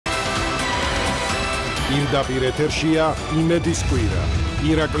პირდაპირ ეთერშია იმედის კვირა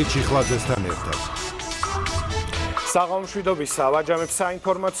ირაკლი ჩიხლაძესთან ერთად. საღამოშვიდობის ვაჯამებ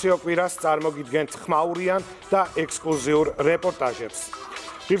საინფორმაციო კვირას წარმოგიდგენთ ხმაურიან და ექსკლუზიურ რეპორტაჟებს.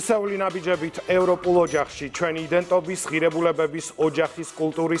 ღირსეული ნაბიჯებით ევროპულ ოჯახში ჩვენი იდენტობის, ღირებულებების, ოჯახის,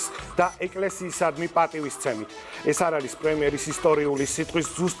 კულტურის და ეკლესიისადმი პატივისცემით. ეს არ არის პრემიერის ისტორიული სიტყვის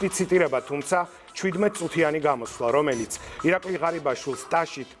ზუსტი ციტირება, თუმცა 17 წუთიანი გამოსვლა, რომელიც ირაკლი ღარიბაშვილს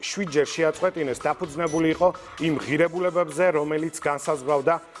ტაშით 7 ჯერ შეაწყვეტინეს, დაფუძნებული იყო იმ ღირებულებებზე, რომელიც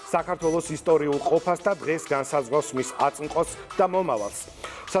განსაზღვრავდა საქართველოს ისტორიულ ყოფას და დღეს განსაზღვრავს მის აწმყოს და მომავალს.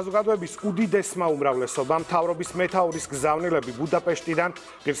 საზოგადოების უდიდესმა უმრავლესობამ მთავრობის მეთაურის გზავნილები ბუდაპეშტიდან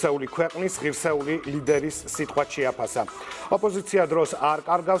ღირსეული ქვეყნის, ღირსეული ლიდერის სიტყვად შეაფასა. ოპოზიცია დროს არ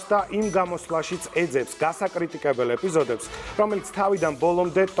კარგავს და იმ გამოსვლაშიც ეძებს გასაკრიტიკებელ ეპიზოდებს, რომელიც თავიდან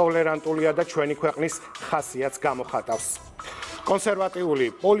ბოლომდე ტოლერანტულია და ჩვენი ქვეყნის ხასიათს გამოხატავს. კონსერვატიული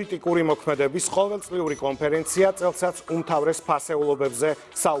პოლიტიკური მოქმედების ყოველწლიური კონფერენცია წელსაც უმთავრეს ფასეულობებზე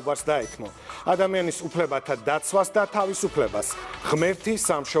საუბარს დაეთმო. ადამიანის უფლებათა დაცვას და თავისუფლებას, ღმერთი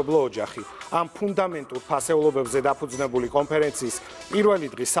სამშობლო ოჯახი. ამ ფუნდამენტურ ფასეულობებზე დაფუძნებული კონფერენციის პირველი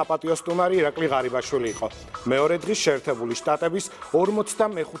დღის საპატიო სტუმარი ირაკლი ღარიბაშვილი იყო. მეორე დღის შეერთებული შტატების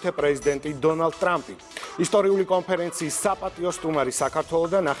 45 პრეზიდენტი დონალდ ტრამპი. ისტორიული კონფერენციის საპატიო სტუმარი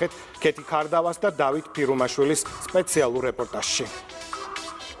საქართველოდან ნახეთ კეთი ქარდავას და დავით ფირუმაშვილის სპეციალურ რეპორტაჟში.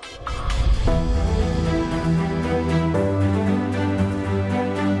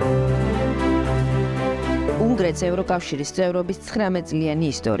 უნგრეთს ევროკავშირის წევრობის 19 წლიანი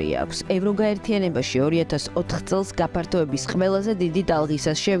ისტორია აქვს. ევროგაერთიანებაში 2004 წელს გაფართოების ყველაზე დიდი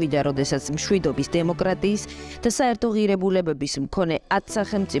ტალღისას შევიდა, როდესაც მშვიდობის, დემოკრატიის და საერთო ღირებულებების მქონე 10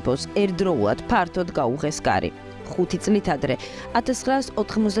 სახელმწიფოს ერთდროულად ფართოდ გაუღეს კარი. 5 წლით ადრე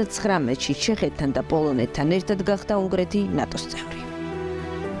 1999-ში ჩეხეთთან და პოლონეთთან ერთად გახდა უნგრეთი ნატოს წევრი.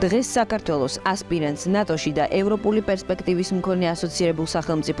 დღეს საქართველოს ასპირანტს ნატოში და ევროპული პერსპექტივის მქონე ასოცირებულ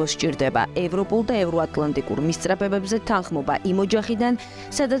სახელმწიფოს სჭირდება ევროპულ და ევროატლანტიკურ მისწრაფებებზე თანხმობა იმ ოჯახიდან,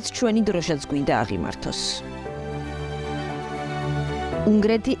 სადაც ჩვენი დროშაც გვინდა აღიმართოს.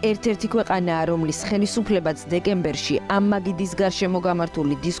 უნგრეთი ერთ-ერთი ქვეყანაა, რომლის ხელისუფლებაც დეკემბერში ამ მაგიდის გარშემო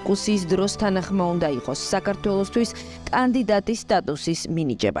გამართული დისკუსიის დროს თანახმა უნდა იყოს საქართველოსთვის კანდიდატის სტატუსის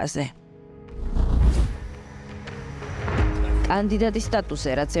მინიჭებაზე. კანდიდატის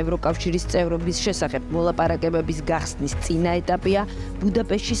სტატუსზე, რაც ევროკავშირის წევრობის შესახებ მოლაპარაკებების გახსნის წინა ეტაპია,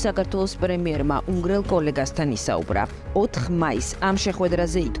 ბუდაპეშტში საქართველოს პრემიერმა უნგრელ კოლეგასთან ისაუბრა. 4 მაისს ამ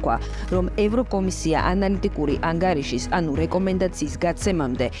შეხვედრაზე ითქვა, რომ ევროკომისია ანალიტიკური ანგარიშის, ანუ რეკომენდაციის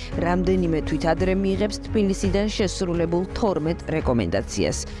გაცემამდე რამდენიმე თვით ადრე მიიღებს თბილისიდან შესრულებულ 12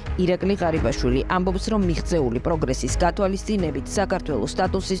 რეკომენდაციას. ირაკლი ღარიბაშვილი ამბობს, რომ მიღწეული პროგრესის გათვალისწინებით საქართველოს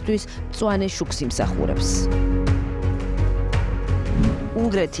სტატუსისთვის მწვანე შუქს იმსახურებს.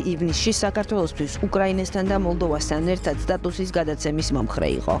 უნგრეთი ივნისში საქართველოსთვის უკრაინასთან და მოლდოვასთან ერთად სტატუსის გადაცემის მომხრე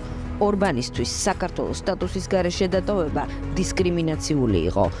იყო. ორბანისთვის საქართველოს სტატუსის გარეშე დატოვება დისკრიმინაციული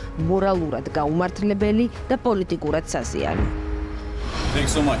იყო, მორალურად გაუმართლებელი და პოლიტიკურად საზიანო.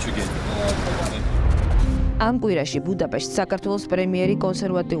 ამ კვირაში ბუდაპეშტს საქართველოს პრემიერი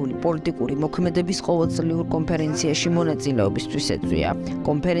კონსერვატიული პოლიტიკური მოქმედების ყოველწლიურ კონფერენციაში მონაწილეობისთვის ეწვია.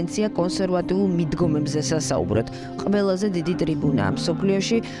 კონფერენცია კონსერვატიულ მიდგომებზე სასაუბროდ ყველაზე დიდი ტრიბუნაა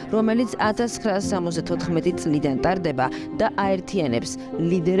მსოფლიოში, რომელიც 1974 წლიდან ტარდება და აერთიანებს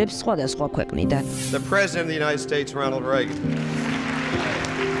ლიდერებს სხვადასხვა ქვეყნიდან. The President of the United States, Ronald Reagan.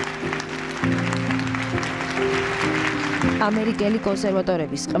 ამერიკელი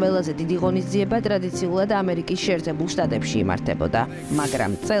კონსერვატორების ყველაზე დიდი ღონისძიება ტრადიციულად ამერიკის შეერთებულ შტატებში იმართებოდა,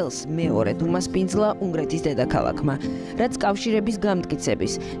 მაგრამ წელს მეორედ უმასპინძლა უნგრეთის დედაქალაქმა, რაც კავშირების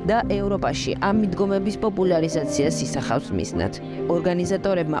გამტკიცების და ევროპაში ამ მიდგომების პოპულარიზაციას ისახავს მიზნად.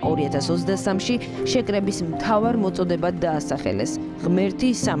 ორგანიზატორებმა 2023-ში შეკრების მთავარ მოწოდებად დაასახელეს ღმერთი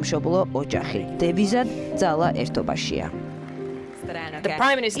სამშობლო ოჯახი. დევიზად ძალა ერთობაშია. The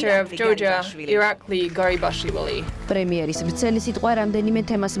Prime Minister of Georgia, Irakli Garibashvili. პრემიერის ვრცელი სიტყვა რამდენიმე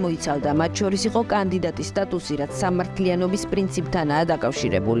თემას მოიცავდა, მათ შორის იყო კანდიდატის სტატუსი, რაც სამართლიანობის პრინციპთანაა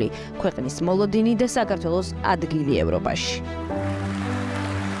დაკავშირებული, ქვეყნის მოლოდინი და საქართველოს ადგილი ევროპაში.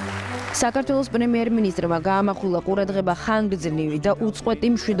 საქართველოს პრემიერ-მინისტრმა გაამახვილა ყურადღება ხანგრძლივი და უწყვეტი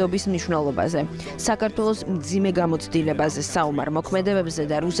მშვიდობის მნიშვნელობაზე, საქართველოს მძიმე გამოცდილებაზე, საომარ მოქმედებებზე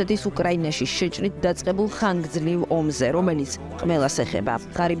და რუსეთის უკრაინაში შეჭრით დაწყებულ ხანგრძლივ ომზე, რომელიც ყველას ეხება.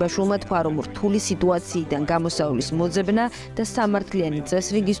 ღარიბაშვილმა თქვა, რომ რთული სიტუაციიდან გამოსავლის მოძებნა და სამართლიანი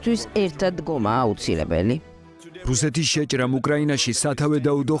წესრიგისთვის ერთად დგომა აუცილებელი. რუსეთის შეჭრამ უკრაინაში სათავე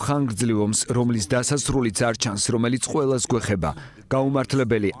დაუდო ხანგრძლივ ომს, რომლის დასასრულიც არ ჩანს, რომელიც ყველას გვეხება.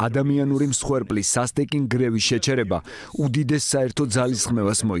 გაუმართლებელი ადამიანური მსხვერპლის სასტიკი ნგრევის შეჩერება უდიდეს საერთო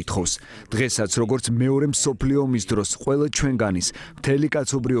ძალისხმევას მოითხოვს. დღესაც როგორც მეორე მსოფლიო ომის დროს ყველა ჩვენგანის მთელი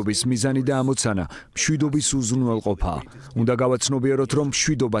კაცობრიობის მიზანი და ამოცანა მშვიდობის უზრუნველყოფაა. უნდა გავაცნობიეროთ, რომ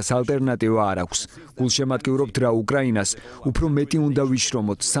მშვიდობას ალტერნატივა არ აქვს. გულშემატკივრობთ რა უკრაინას უფრო მეტი უნდა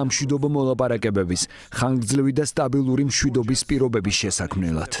ვიშრომოთ სამშვიდობო მოლაპარაკებების, ხანგრძლივი და სტაბილური მშვიდობის პირობების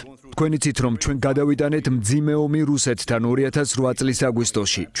შესაქმნელად. თქვენ იცით, რომ ჩვენ გადავიტანეთ მძიმე ომი რუსეთთან 2008 წლის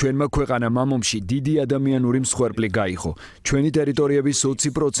აგვისტოში. ჩვენმა ქვეყანამ ამ ომში დიდი ადამიანური მსხვერპლი გაიღო. ჩვენი ტერიტორიების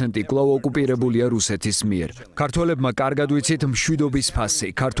 20% კვლავ ოკუპირებულია რუსეთის მიერ. ქართველებმა კარგად ვიცით მშვიდობის ფასი.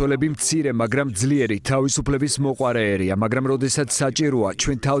 ქართველები მცირე, მაგრამ ძლიერი თავისუფლების მოყვარეერია, მაგრამ როდესაც საჭიროა,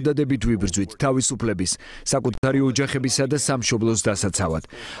 ჩვენ თავდადებით ვიბრძვით თავისუფლების, საკუთარი ოჯახებისა და სამშობლოს დასაცავად.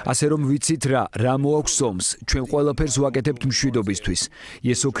 ასე რომ ვიცით რა მოაქვს ომს, ჩვენ ყველაფერს ვაკეთებთ მშვიდობისთვის.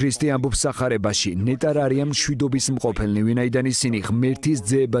 იესო ქრისტე ამბობს სახარებაში, ნეტარ არიან მშვიდობის მყოფელნი, ვინაიდან ისინი ღმერთის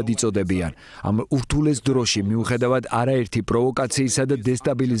ძეებად იწოდებიან. ამ ურთულეს დროში მიუხედავად არაერთი პროვოკაციისა და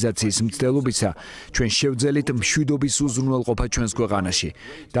დესტაბილიზაციის მცდელობისა, ჩვენ შევძელით მშვიდობის უზრუნველყოფა ჩვენს ქვეყანაში.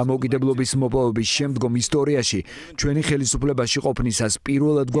 დამოუკიდებლობის მოპოვების შემდგომ ისტორიაში ჩვენი ხელისუფლებაში ყოფნისას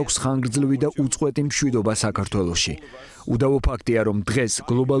პირველად გვაქვს ხანგრძლივი და უწყვეტი მშვიდობა საქართველოში. უდავო ფაქტია, რომ დღეს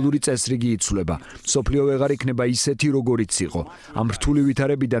გლობალური წესრიგი იცვლება. მსოფლიო ვეღარ იქნება ისეთი, როგორიც იყო. ამ რთული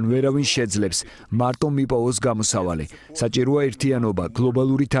ვითარებიდან ვერავინ შეძლებს მარტო მიპოვოს გამოსავალი. საჭიროა ერთიანობა,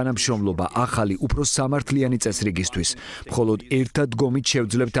 გლობალური თანამშრომლობა, ახალი, უფრო სამართლიანი წესრიგისთვის. მხოლოდ ერთად დგომით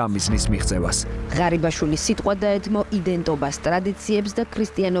შევძლებთ ამ მიზნის მიღწევას. ღარიბაშვილის სიტყვა დაედმო იდენტობას, ტრადიციებს და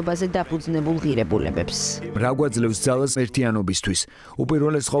ქრისტიანობაზე დაფუძნებულ ღირებულებებს. რა გვაძლევს ძალას ერთიანობისთვის?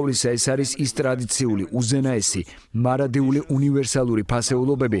 უპირველეს ყოვლისა ეს არის ის ტრადიციული, უზენაესი, მარადიული უნივერსალური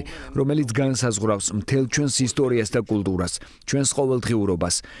ფასეულობები, რომელიც განსაზღვრავს მთელ ჩვენს ისტორიას და კულტურას, ჩვენს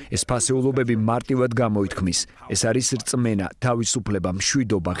ყოველდღიურობას. ეს ფასეულობები მარტივად გამოითქმის. ეს არის რწმენა, თავისუფლება,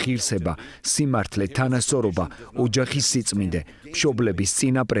 მშვიდობა, ღირსება, სიმართლე, თანასწორობა, ოჯახის სიწმინდე, მშობლების,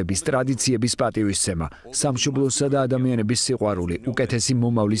 წინაპრების, ტრადიციების პატივისცემა, სამშობლოსა და ადამიანების სიყვარული, უკეთესი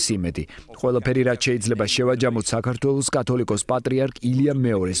მომავლის იმედი. ყველაფერი რაც შეიძლება შევაჯამოთ საქართველოს კათოლიკოს პატრიარქ ილია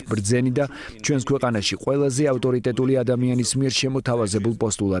მეორეს ბრძენი და ჩვენს ქვეყანაში ყველაზე ავტორიტეტული ადამიანის მიერ შემოთავაზებულ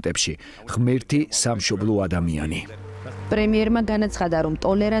პოსტულატებში. ღმერთი, სამშობლო, ადამიანი. პრემიერმა განაცხადა, რომ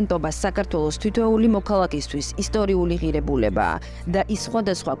ტოლერანტობა საქართველოს თითოეული მოქალაქისთვის ისტორიული ღირებულებაა და ის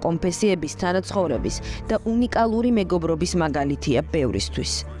სხვადასხვა კონფესიების თანაცხოვრების და უნიკალური მეგობრობის მაგალითია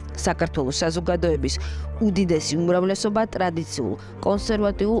ბევრისთვის. საქართველოს საზოგადოების უდიდესი უმრავლესობა ტრადიციულ,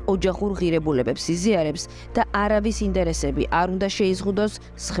 კონსერვატიულ ოჯახურ ღირებულებებს იზიარებს და არავის ინტერესები არ უნდა შეიზღუდოს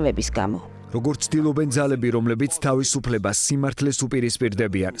სხვების გამო. როგორც ცდილობენ ძალები, რომლებიც თავისუფლებას, სიმართლეს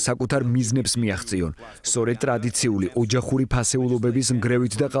უპირისპირდებიან, საკუთარ მიზნებს მიაღწიონ, სწორედ ტრადიციული ოჯახური ფასეულობების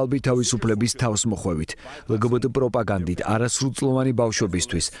ნგრევით და ყალბი თავისუფლების თავსმოხვევით, ლგბტ პროპაგანდით, არასრულწლოვანი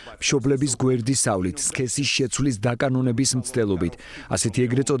ბავშვებისთვის, მშობლების გვერდისავლით, სქესის შეცვლის დაკანონების მცდელობით, ასეთი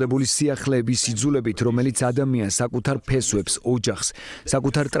ეგრეთ წოდებული სიახლეების იძულებით, რომელიც ადამიანს საკუთარ ფესვებს, ოჯახს,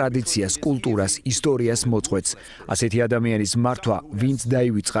 საკუთარ ტრადიციას, კულტურას, ისტორიას მოწყვეტს. ასეთი ადამიანის მართვა, ვინც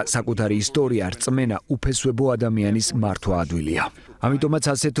დაივიწყა საკუთარი ისტორია, რწმენა უფესვებო ადამიანის მართვა ადვილია. ამიტომაც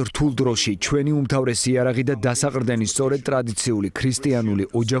ასეთ რთულ დროში ჩვენი უმთავრესი იარაღი და დასაყრდენი სწორედ ტრადიციული, ქრისტიანული,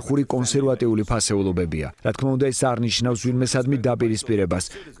 ოჯახური, კონსერვატიული ფასეულობებია. რა თქმა უნდა, ეს არ ნიშნავს ვინმესადმი დაპირისპირებას.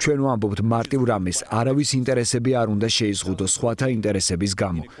 ჩვენ ვამბობთ მარტივ რამეს, არავის ინტერესები არ უნდა შეიზღუდოს სხვათა ინტერესების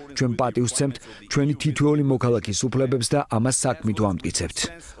გამო. ჩვენ პატივს ჩვენი თითოეული მოქალაქის უფლებებს და ამას საქმით ვამტკიცებთ.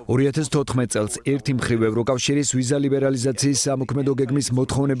 2014 წელს ერთი მხრივ ევროკავშირის ვიზა ლიბერალიზაციის სამოქმედო გეგმის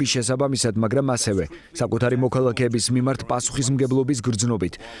მოთხოვნების შესაბამისად, მაგრამ ასევე საკუთარი მოქალაქეების მიმართ პასუხისმგებლობის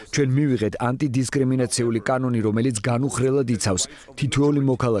გრძნობით, ჩვენ მივიღეთ ანტიდისკრიმინაციული კანონი, რომელიც განუხრელად იცავს თითოეული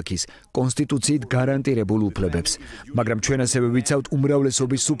მოქალაქის კონსტიტუციით გარანტირებულ უფლებებს. მაგრამ ჩვენ ასევე ვიცავთ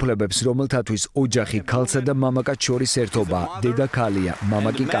უმრავლესობის უფლებებს, რომელთათვის ოჯახი ქალსა და მამაკაც შორის ერთობაა, დედა ქალია,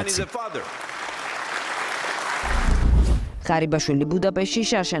 მამა კი კაცი. ღარიბაშვილი ბუდაპეშტში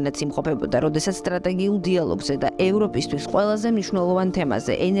შარშანაც იმყოფებოდა, როდესაც სტრატეგიულ დიალოგზე და ევროპისთვის ყველაზე მნიშვნელოვან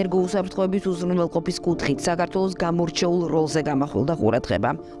თემაზე, ენერგოუსაფრთხოების უზრუნველყოფის კუთხით საქართველოს გამორჩეულ როლზე გამახვილდა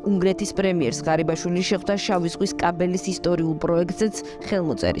ყურადღება. უნგრეთის პრემიერს ღარიბაშვილი შეხვდა შავი ზღვის კაბელის ისტორიულ პროექტზეც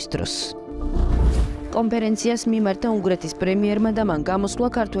ხელმოწერის დროს. კონფერენციას მიმართა უნგრეთის პრემიერმა და მან გამოსვლა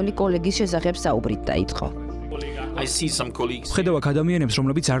ქართველი კოლეგის შესახებ საუბრით დაიწყო. I see some colleagues. ხედავ აქ ადამიანებს,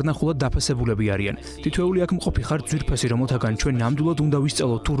 რომლებიც არნახულად დაფასებულები არიან. თითოეული აქ მყოფი ხარ ძვირფასი, რომელთაგან ჩვენ ნამდვილად უნდა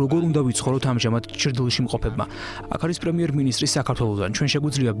ვისწავლოთ თუ როგორ უნდა ვიცხოვროთ ამჟამად ჩრდილში მყოფებმა. აქ არის პრემიერ-მინისტრი საქართველოსთან. ჩვენ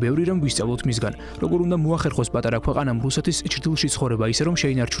შეგვიძლია ბევრი რამ ვისწავლოთ მისგან. როგორ უნდა მოახერხოს პატარა ქვეყანამ რუსეთის ჩრდილში ცხოვრება, ისე რომ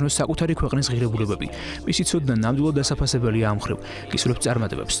შეინარჩუნოს საკუთარი ქვეყნის ღირებულებები. მისი ცოდნა ნამდვილად დასაფასებელია ამ მხრივ. გისურვებთ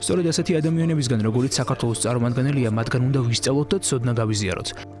წარმატებებს. სწორედ ასეთი ადამიანებისგან, როგორიც საქართველოს წარმომადგენელია, მათგან უნდა ვისწავლოთ და ცოდნა გავიზიაროთ.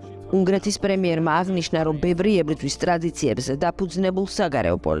 უნგრეთის პრემიერმა აღნიშნა, რომ ბევრი ებრისთვის ტრადიციებზე დაფუძნებულ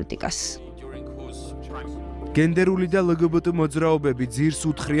საგარეო პოლიტიკას. გენდერული და LGBT მოძრაობები ძირს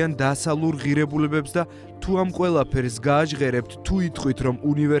უთხრიან დასალურ ღირებულებებს და თუ ამ ყველაფერს გააჟღერებთ, თუ ითქვით, რომ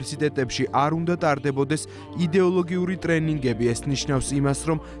უნივერსიტეტებში არ უნდა ტარდებოდეს იდეოლოგიური ტრენინგები, ეს ნიშნავს იმას,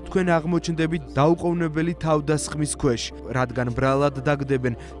 რომ თქვენ აღმოჩნდებით დაუყოვნებელი თავდასხმის ქვეშ, რადგან ბრალად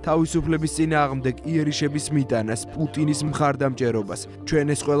დაგდებენ თავისუფლების წინააღმდეგ იერიშების მიტანას, პუტინის მხარდამჭერობას. ჩვენ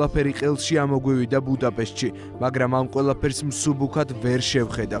ეს ყველაფერი ყელში ამოგვივიდა ბუდაპეშტში, მაგრამ ამ ყველაფერს მსუბუქად ვერ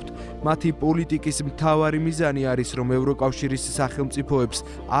შევხედავთ. მათი პოლიტიკის მთავარი მიზანი არის, რომ ევროკავშირის სახელმწიფოებს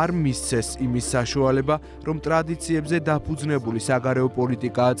არ მისცეს იმის საშუალება, რომ ტრადიციებზე დაფუძნებული საგარეო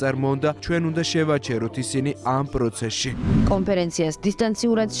პოლიტიკა აწარმოონ და ჩვენ უნდა შევაჩეროთ ისინი ამ პროცესში. კონფერენციას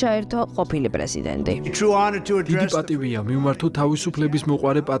დისტანციურად ჩაერთო ყოფილი პრეზიდენტი. დიდი პატივია მიმართო თავისუფლების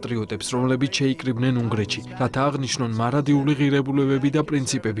მოყვარე პატრიოტებს, რომლებიც შეიკრიბნენ უნგრეთში, რათა აღნიშნონ მარადიული ღირებულებები და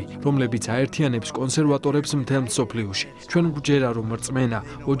პრინციპები, რომლებიც აერთიანებს კონსერვატორებს მთელ მსოფლიოში. ჩვენ გვჯერა, რომ რწმენა,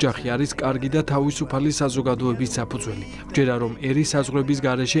 ოჯახი არის კარგი და თავისუფალი საზოგადოების საფუძველი. გვჯერა, რომ ერი საზღვრების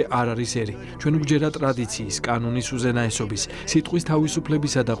გარეშე არ არის ერი. ჩვენ გვჯერა ტრადიციის, კანონის უზენაესობის, სიტყვის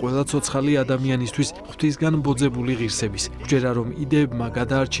თავისუფლებისა და ყველა ცოცხალი ადამიანისთვის ღვთისგან ბოძებული ღირსების. გვჯერა, რომ იდეებმა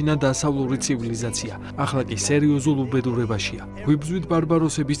გადაარჩინა დასავლური ცივილიზაცია, ახლა კი სერიოზულ უბედურებაშია. ვიბრძვით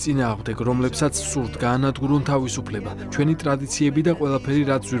ბარბაროსების წინააღმდეგ, რომლებსაც სურთ გაანადგურონ თავისუფლება, ჩვენი ტრადიციები და ყველაფერი,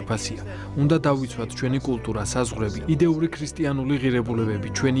 რაც ძვირფასია. უნდა დავიცვათ ჩვენი კულტურა, საზღვრები, იდეური ქრისტიანული ღირებულებები,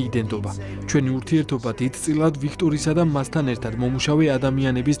 ჩვენი იდენტობა, ჩვენი ურთიერთობა დიდწილად ვიქტორისა და მასთან ერთად მომუშავე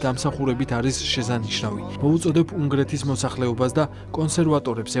ადამიანების დამსახურებით არის შესანიშნავი. მოვუწოდებ უნგრეთის მოსახლეობას და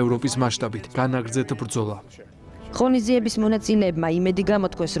კონსერვატორებს ევროპის მასშტაბით განაგრძეთ ბრძოლა. ღონისძიების მონაწილეებმა იმედი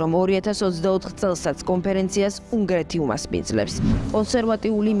გამოთქვეს, რომ 2024 წელსაც კონფერენციას უნგრეთი უმასპინძლებს.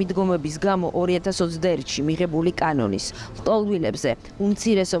 კონსერვატიული მიდგომების გამო 2021-ში მიღებული კანონის, ლტოლვილებზე,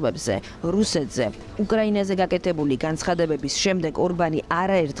 უმცირესობებზე, რუსეთზე, უკრაინაზე გაკეთებული განცხადებების შემდეგ ორბანი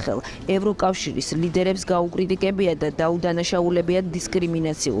არაერთხელ ევროკავშირის ლიდერებს გაუკრიტიკებია და დაუდანაშაულებია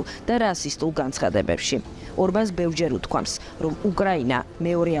დისკრიმინაციულ და რასისტულ განცხადებებში. ორბანს ბევრჯერ უთქვამს, რომ უკრაინა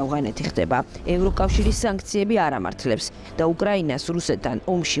მეორე ავღანეთი ხდება, ევროკავშირის სანქციები არ ამართლებს და უკრაინას რუსეთთან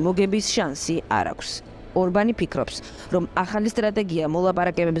ომში მოგების შანსი არ აქვს. ორბანი ფიქრობს, რომ ახალი სტრატეგია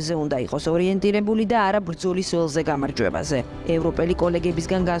მოლაპარაკებებზე უნდა იყოს ორიენტირებული და არა ბრძოლის ველზე გამარჯვებაზე. ევროპელი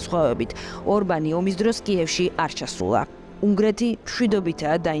კოლეგებისგან განსხვავებით, ორბანი ომის დროს კიევში არ ჩასულა. უნგრეთი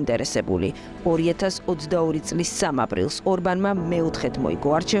მშვიდობითაა დაინტერესებული. 2022 წლის 3 აპრილს ორბანმა მეოთხედ მოიგო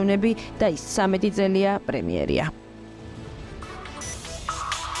არჩევნები და ის 13 წელია პრემიერია.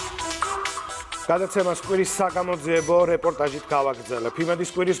 გადაცემას კვირის საგამოძიებო რეპორტაჟით გავაგრძელებ. იმედის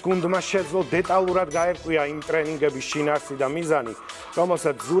კვირის გუნდმა შეძლო დეტალურად გაერკვია იმ ტრენინგების შინაარსი და მიზანი,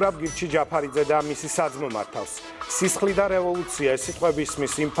 რომელსაც ზურაბ გირჩი ჯაფარიძე და მისი საძმო მართავს. სისხლი და რევოლუცია ეს სიტყვები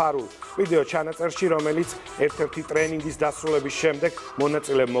ისმის იმ ფარულ ვიდეო ჩანაწერში, რომელიც ერთ-ერთი ტრენინგის დასრულების შემდეგ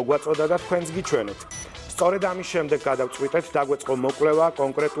მონაწილემ მოგვაწოდა და თქვენს გიჩვენეთ. სწორედ ამის შემდეგ გადავწყვიტეთ დაგვეწყო მოკვლევა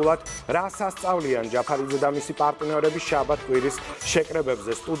კონკრეტულად რას ასწავლიან ჯაფარიძე და მისი პარტნიორები შაბათ კვირის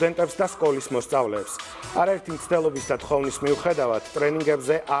შეკრებებზე სტუდენტებს და სკოლის მოსწავლეებს. არაერთი მცდელობის და თხოვნის მიუხედავად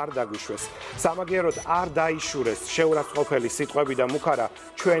ტრენინგებზე არ დაგვიშვეს. სამაგიეროდ არ დაიშურეს შეურაცხყოფელი სიტყვები და მუქარა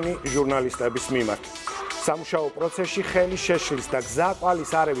ჩვენი ჟურნალისტების მიმართ. სამუშაო პროცესში ხელი შეშლის და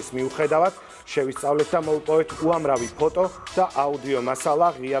გზაყვალის არევის მიუხედავად შევისწავლეთ და მოვიპოვეთ უამრავი ფოტო და აუდიო მასალა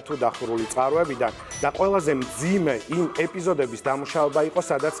ღია თუ დახურული წყაროებიდან და ყველაზე მძიმე იმ ეპიზოდების დამუშავება იყო,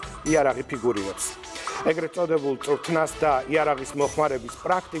 სადაც იარაღი ფიგურირებს. ეგრეთ წოდებულ წვრთნას და იარაღის მოხმარების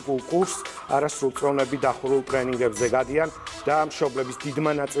პრაქტიკულ კურსს არასრულწლოვნები დახურულ ტრენინგებზე გადიან და მშობლების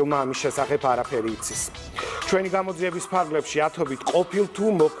დიდმა ნაწილმა ამის შესახებ არაფერი იცის. ჩვენი გამოძიების ფარგლებში ათობით ყოფილ თუ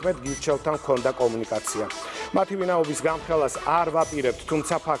მოქმედ გირჩევთან ჰქონდა კომუნიკაცია. მათი ვინაობის გამხელას არ ვაპირებთ,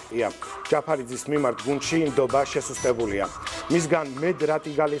 თუმცა ფაქტია, ჯაფარიძის მიმართ გუნდში ინდობა შესუსტებულია. მისგან მეტ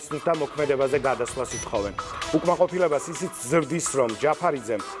რატი გალისნს და მოქმედებაზე გადასვლას ითხოვენ. უკმაყოფილებას ისიც ზრდის, რომ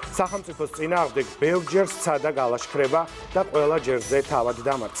ჯაფარიძემ სახელმწიფოს წინააღმდეგ ბევრჯერ სცადა გალაშქრება და ყველა ჯერზე თავად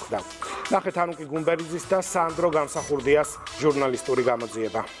დამარცხდა. ნახეთ ანუკი გუმბერიძის და სანდრო გამსახურდიას ჟურნალისტური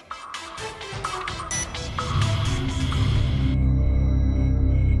გამოძიება.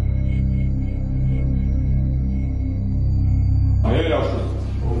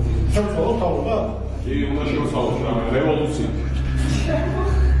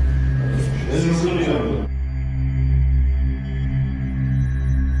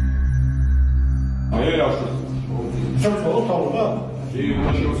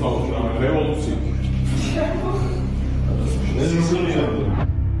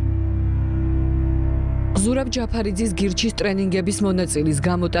 ზურაბ ჯაფარიძის გირჩის ტრენინგების მონაწილის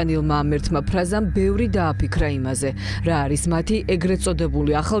გამოტანილმა ამ ერთმა ფრაზამ ბევრი დააფიქრა იმაზე, რა არის მათი ეგრეთ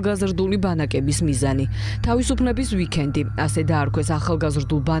წოდებული ახალგაზრდული ბანაკების მიზანი. თავისუფლების ვიკენდი, ასე დაარქვეს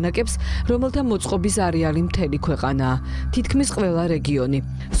ახალგაზრდულ ბანაკებს, რომელთა მოწყობის არეალი მთელი ქვეყანაა, თითქმის ყველა რეგიონი.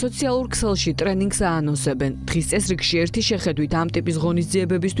 სოციალურ ქსელში ტრენინგს აანონსებენ. დღის წესრიგში ერთი შეხედვით ამ ტიპის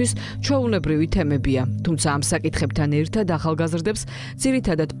ღონისძიებებისთვის ჩვეულებრივი თემებია, თუმცა ამ საკითხებთან ერთად ახალგაზრდებს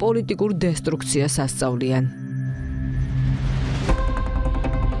ძირითადად პოლიტიკურ დესტრუქციას ასწავლიან. ერთ-ერთი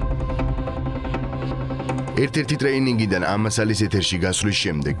ტრეინინგიდან ამასალის ეთერში გასვლის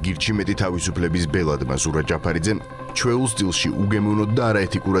შემდეგ გირჩი მეტი თავისუფლების ბელადმა ზურაბ ჯაფარიძემ ჩვეულ სტილში უგემოვნოდ და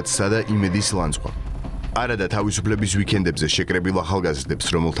არაეთიკურად სცადა იმედის ლანძღვა. არადა თავისუფლების ვიკენდებზე შეკრებილ ახალგაზრდებს,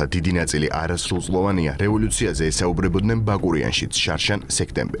 რომელთა დიდი ნაწილი არასრულწლოვანია, რევოლუციაზე ესაუბრებოდნენ ბაკურიანშიც, შარშან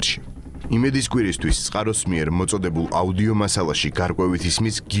სექტემბერში. იმედის კვირისთვის წყაროს მიერ მოწოდებულ აუდიო მასალაში გარკვევით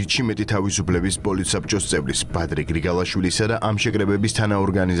ისმის გირჩი მეტი თავისუფლების პოლიტსაბჭოს წევრის ბადრი გრიგალაშვილისა და ამ შეკრებების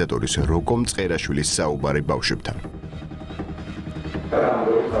თანაორგანიზატორის როკომ წყერაშვილის საუბარი ბავშვებთან.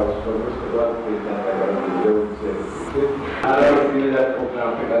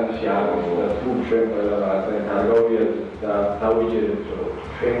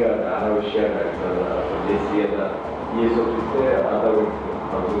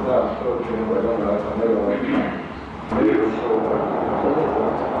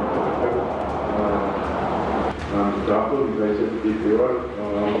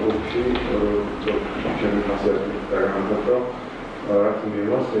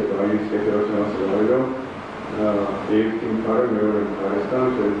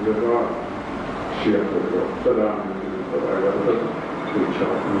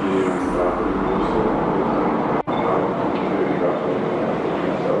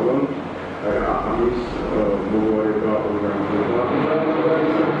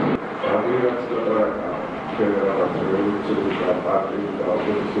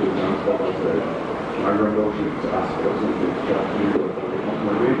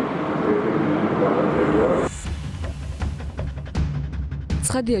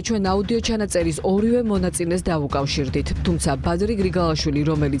 ცხადია, ჩვენ აუდიო ჩანაწერის ორივე მონაწილეს დავუკავშირდით, თუმცა ბადრი გრიგალაშვილი,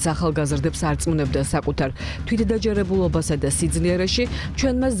 რომელიც ახალგაზრდებს არწმუნებდა საკუთარ თვითდაჯერებულობასა და სიძლიერეში,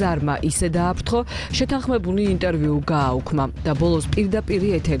 ჩვენმა ზარმა ისე დააფრთხო, შეთანხმებული ინტერვიუ გააუქმა და ბოლოს პირდაპირ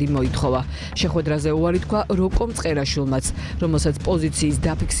ეთერი მოითხოვა. შეხვედრაზე უარი თქვა როკომ წყერაშვილმაც, რომელსაც პოზიციის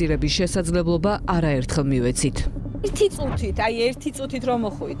დაფიქსირების შესაძლებლობა არაერთხელ მივეცით. ერთი წუთით რომ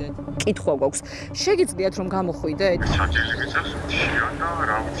მოხვიდეთ. კითხვა გვაქვს. შეგიძლიათ რომ გამოხვიდეთ? საჭირო გიწევს შიანა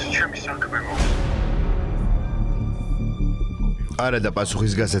რა ვიცი ჩემი საქმე მოხდა. არადა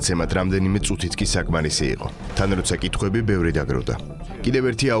პასუხის გასაცემად რამდენიმე წუთით კი საკმარისი იყო. თან როცა კითხვები ბევრი დაგროვდა. კიდევ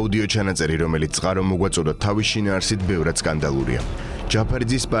ერთი აუდიო ჩანაწერი, რომელიც წყარო მოგვაწოდა თავის შინაარსით ბევრად სკანდალურია.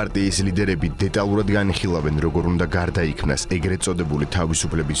 ჯაფარიძის პარტიის ლიდერები დეტალურად განიხილავენ, როგორ უნდა გარდაიქმნას ეგრეთ წოდებული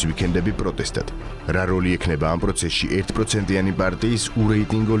თავისუფლების ვიკენდები პროტესტად. რა როლი ექნება ამ პროცესში 1%-იანი პარტიის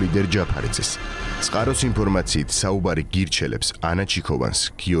ურეიტინგო ლიდერ ჯაფარიძეს. წყაროს ინფორმაციით საუბარი გირჩელებს ანა ჩიქოვანს,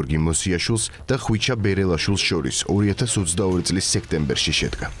 გიორგი მოსიაშვილს და ხვიჩა ბერელაშვილს შორის 2022 წლის სექტემბერში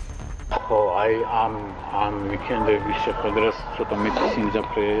შედგა. ხო, აი ამ ვიკენდების შეხვედრას ცოტა მეტი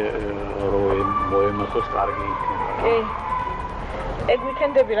სიმძაფრე მოემართოს კარგი იქნება. ეგ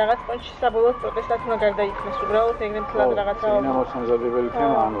ვიკენდები რაღაც პონჩი საბოლოოდ პროტესტად უნდა გარდაიქმნას, უბრალოდ ეგრე მთლად რაღაცა. სამზადებელი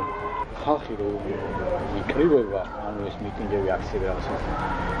თემა, ანუ ხალხი რო იკრიბება, ანუ ეს მიტინგები, აქციები რაღაცა.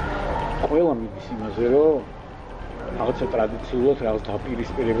 ყველა მიდის იმაზე, რომ რაღაცა ტრადიციულად რაღაც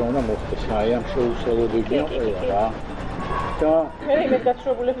დაპირისპირება უნდა მოხდეს. აი ამ შეუსწავლოდებია ყველა რა. და მე იმედ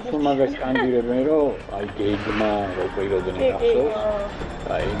გაცნობულებს თუ მაგას კანდიდირებენ, რომ აი გეგმა რო პიროდენ ახსოვს.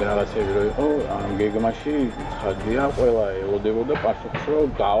 აი რაღაცები რო იყო, ამ გეგმაში ცხადია ყველა ელოდებოდა პასუხს, რომ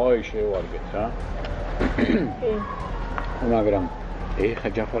დავაი შევარგეთ რა. მაგრამ ეხა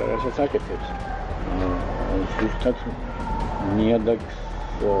ჯაფარ რასაც აკეთებს. ზუსტად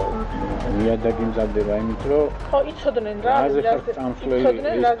ნიადაგი მზადდება იმით, რომ ხო, იცოდნენ რა, ეს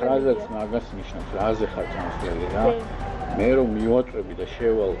ფრაზაც მაგას ნიშნავს, რაზე ხარ წამსვლელი რა. მე რომ მივაწვევი და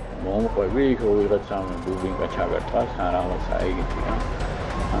შევალ მომყვევი, იქ რო ვიღაცა ბუბინკა ჩაგარტყას, ან რაღაცა ეგეთი რა.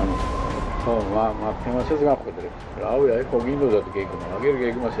 ანუ ხო, მაგ თემასაც გავყვედრებ. რავი, აი ხო გინდოდათ გეგმა, აგერ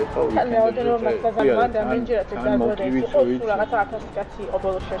გეგმას ეხა ვიქენდები. ანუ რომ მაგაზან და მენჯერად ეს დაგვრედი, იყო რაღაცა 1000 კაცი იყო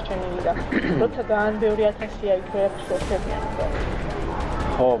ბოლოს შერჩენილი და როცა ძალიან ბევრი 1000-ია იქ ვერაფერს ვერცებიან.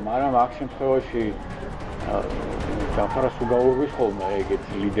 ხო, მაგრამ აქ შემთხვევაში ჯაფარას უგაურვის ხოლმე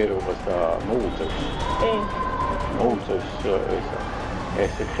ეგეთი ლიდერობას და მოუწევს. მოუწევს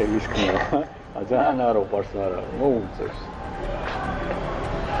ეს ხელისქნა, ძალიან აროპარს არა, მოუწევს.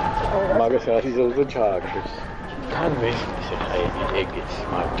 მაგას არ იზოლდა ჩააგებს. თან მესმის ხა ეგეც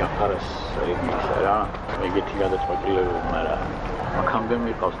მაგ ჯაფარას ეგეც რა ეგეთი გადაწყვეტილებები მაგრამ აქამდე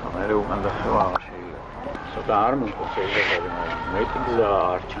მიყავს და მე უკან დახევა აღარ შეიძლება ცოტა არ მომწონს ეგეთი მაგრამ მეტი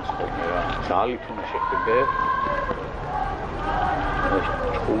არ ჩანს ხოლმე რა ძალით უნდა შეხვიდე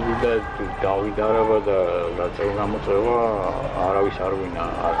უბიდა დავიდარება და გაწევა გამოწევა არავის არ ვინა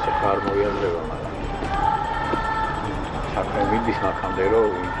არც ახლა არ მოიაზრება მაგრამ საქმე მიდის აქამდე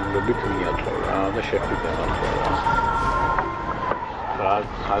რომ იძულებით მიაწვე რა და შეხვიდე რა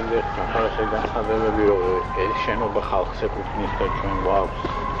ხალხი ახალ განცხადებები რომ ეს შენობა ხალხს ეკუთვნის და ჩვენ გვაქვს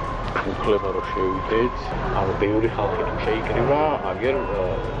უფლება რომ შევიდეთ ამ ბევრი ხალხი თუ შეიკრიბა აგერ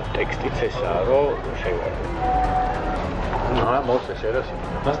ტექსტიც ესაა რომ შევარდეთ არა მოსე შერასი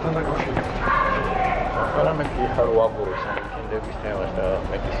მასთან დაკავშირებით პარამეტრი ხარ ვაგური სამკინდების თემას და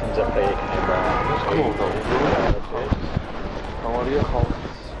მეტი სიმძაფრე ექნება ამარია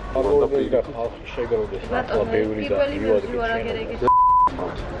ხალხი ხალხი შეგროვდეს ახლა ბევრი და მივადგეთ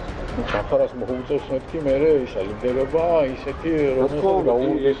ჩაფარას მოუწევს მეთქი მე ისა ლიდერობა ისეთი რომ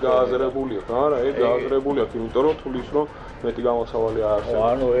ეს გააზრებულია რა ეს გააზრებულია იმიტომ რომ თulis რომ მეტი გამოსავალი არ არსებობს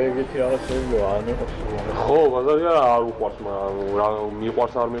ანუ ეგეთი რაღაცებია ანუ ხო ბაზარია არ უყვარს მაგრამ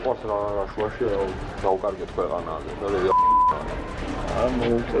მიყვარს არ მიყვარს რა შუაში დაუკარგეთ ქვეყანა და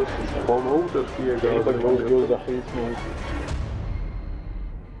მოუწევს ხო მოუწევს კი ეგ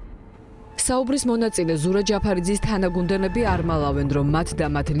საუბრის მონაწილე ზურა ჯაფარიძის თანაგუნდელები არ მალავენ, რომ მათ და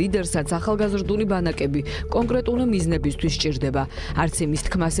მათ ლიდერსაც ახალგაზრდული ბანაკები კონკრეტული მიზნებისთვის სჭირდება. არც იმის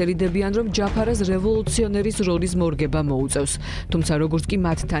თქმას ერიდებიან, რომ ჯაფარას რევოლუციონერის როლის მორგება მოუწევს. თუმცა როგორც კი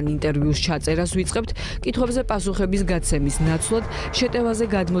მათთან ინტერვიუს ჩაწერას ვიწყებთ, კითხვებზე პასუხების გაცემის ნაცვლად შეტევაზე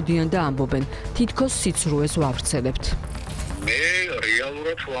გადმოდიან და ამბობენ, თითქოს სიცრუეს ვავრცელებთ. მე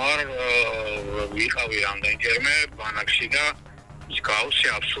რეალურად ვარ ვიყავი რამდენჯერმე ბანაკში და გავსი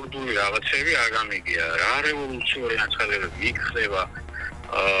აბსურდული რაღაცები არ გამიგია რა რევოლუციური განცხადებები იქნება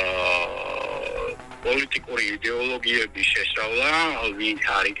პოლიტიკური იდეოლოგიების შესწავლა ვინც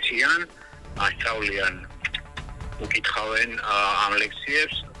არ იციან ასწავლიან უკითხავენ ამ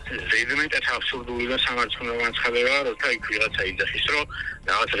ლექციებს ზედმეტად აბსურდული და სამარცხვინო განცხადება როცა იქ ვიღაცა იძახის რომ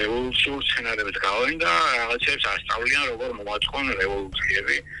რაღაც რევოლუციურ სცენარებს გავენ და რაღაცებს ასწავლიან როგორ მომაწყონ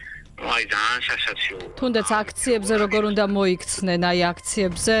რევოლუციები აი ძალიან სასაცილოა. თუნდაც აქციებზე როგორ უნდა მოიქცნენ, აი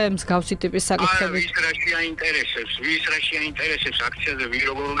აქციებზე მსგავსი ტიპის საკითხები. ვის რაშია ინტერესებს აქციაზე ვინ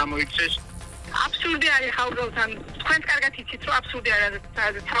როგორ უნდა მოიქცეს? აბსურდი არის ხა უბრალოდ ან თქვენ კარგად იცით რომ აბსურდი არის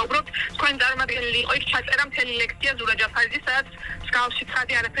საუბრობთ თქვენ წარმატებული იყო იქ ჩაწერა მთელი ლექცია ზურა ჯაფარიძის სადაც მსგავსი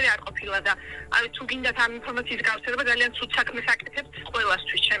ცხადი არაფერი არ ყოფილა და აი თუ გინდათ ამ ინფორმაციის გავრცელება ძალიან ცუდ საქმეს აკეთებთ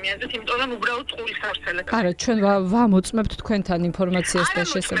ყველასთვის ჩემი აზრით იმიტომ რომ უბრალოდ წყულის ავრცელება არა ჩვენ ვამოწმებთ თქვენთან ინფორმაციას და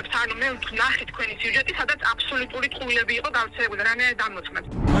შესაძლოა ანუ მე ნახე თქვენი სიუჟეტი სადაც აბსოლუტური წყვილები იყო გავრცელებული რანაირად დამოწმებთ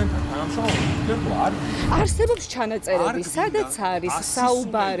არსებობს ჩანაწერები სადაც არის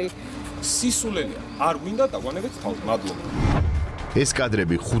საუბარი სისულელია არ მინდა დავანებეთ თავს მადლობა ეს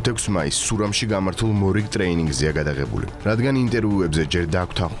კადრები 5-6 მაისს სურამში გამართულ მორიგ ტრეინინგზეა გადაღებული რადგან ინტერვიუებზე ჯერ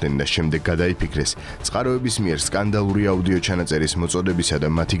დაგვთანხმდნენ და შემდეგ გადაიფიქრეს წყაროების მიერ სკანდალური აუდიო ჩანაწერის მოწოდებისა და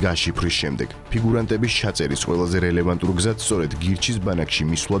მათი გაშიფვრის შემდეგ ფიგურანტების ჩაწერის ყველაზე რელევანტურ გზად სწორედ გირჩის ბანაკში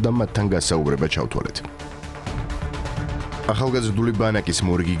მისვლა და მათთან გასაუბრება ჩავთვალეთ ახალგაზრდული ბანაკის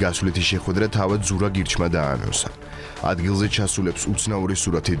მორიგი გასვლითი შეხვედრა თავად ზურა გირჩმა დაანონსა ადგილზე ჩასულებს უცნაური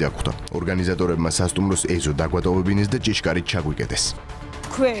სურათი დაგვხვდა. ორგანიზატორებმა სასტუმროს ეზო დაგვატოვებინეს და ჭიშკარით ჩაგვიკეტეს.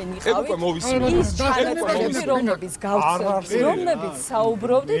 თქვენი ყავით ის ჩანაწერები რომლებიც გავცემთ, რომლებიც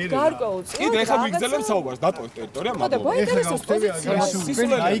საუბრობდით გარკვეულწილად. კიდე ახლა მიგზელებ საუბარს დატოვეთ ტერიტორია, მადლობა. მოინტერესებს პოზიცია.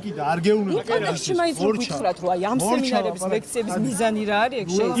 აი კიდე არ გეუნებთ. იმ კონტექსტში მაინც ვიკითხავთ, რომ აი ამ სემინარების ლექციების მიზანი რა არის, ეგ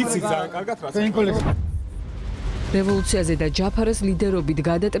შეიძლება. იცით ძალიან კარგად რა. რევოლუციაზე და ჯაფარას ლიდერობით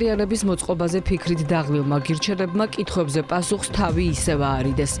გადატრიალების მოწყობაზე ფიქრით დაღლილმა გირჩელებმა კითხვებზე პასუხს თავი ისევ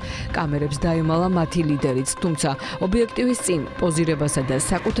აარიდეს. კამერებს დაემალა მათი ლიდერიც, თუმცა ობიექტივის წინ პოზირებასა და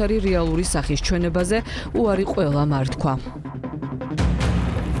საკუთარი რეალური სახის ჩვენებაზე უარი ყველამ არ თქვა.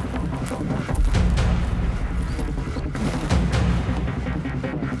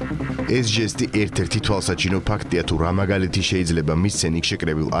 ეს ჟესტი ერთ-ერთი თვალსაჩინო ფაქტია თუ რა მაგალითი შეიძლება მისცენ იქ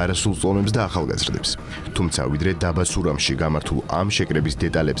შეკრებილ არასრულწლოვანებს და ახალგაზრდებს. თუმცა ვიდრე დაბა სურამში გამართულ ამ შეკრების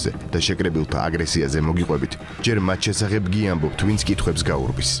დეტალებზე და შეკრებილთა აგრესიაზე მოგიყვებით, ჯერ მათ შესახებ გიამბობთ, ვინც კითხვებს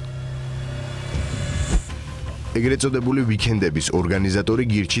გაურბის. ეგრეთ წოდებული ვიკენდების ორგანიზატორი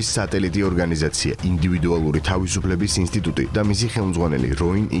გირჩის სატელიტი ორგანიზაცია ინდივიდუალური თავისუფლების ინსტიტუტი და მისი ხელმძღვანელი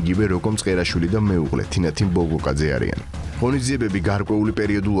როინ იგივე როკომ წყერაშვილი და მეუღლე თინათინ ბოლგოკაძე არიან. ღონისძიებები გარკვეული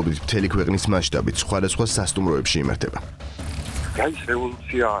პერიოდულობით მთელი ქვეყნის მასშტაბით სხვადასხვა სასტუმროებში იმართება. აი ეს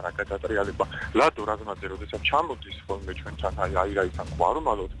რევოლუცია არა გადატრიალება. ლადო რაზმაძე როდესაც ჩამოდის ხოლმე ჩვენთან აი რა ისან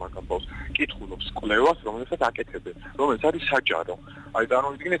გვარუმალოთ მაგამბავს კითხულობს კვლევას რომელსაც აკეთებენ რომელიც არის საჯარო. აი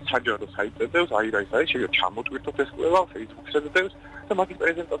წარმოვიდგინეთ საჯარო საიტებს აი რა ის არის შეიძლება ჩამოტვირთოთ ეს კვლევა Facebook-ზე და მაგის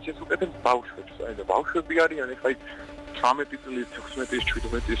პრეზენტაციას უკეთებს ბავშვებს. აი და ბავშვები არიან ეხლა 18 წლის 16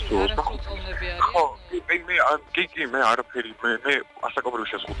 17 წლის ხო მე არაფერი მე ასაკობრივი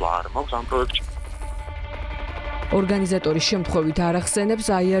შეზღუდვა არ მაქვს ამ პროექტში. ორგანიზატორის შემთხვევით არ ახსენებს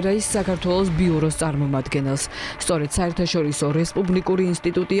IRA-ის საქართველოს ბიუროს წარმომადგენელს. სწორედ საერთაშორისო რესპუბლიკური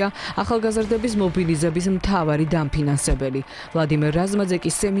ინსტიტუტია ახალგაზრდების მობილიზების მთავარი დამფინანსებელი. ვლადიმერ რაზმაძე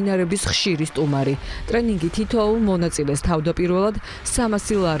კი სემინარების ხშირი სტუმარი. ტრენინგი თითოეულ მონაწილეს თავდაპირველად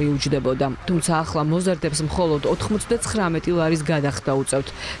 300 ლარი უჯდებოდა. თუმცა ახლა მოზარდებს მხოლოდ 99 ლარის გადახდა უწევთ.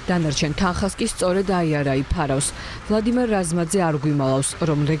 დანარჩენ თანხას კი სწორედ IRA ფარავს. ვლადიმერ რაზმაძე არ გვიმალავს,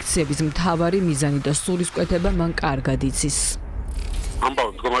 რომ ლექციების მთავარი მიზანი და სულისკვეთება მან კარგად იცის.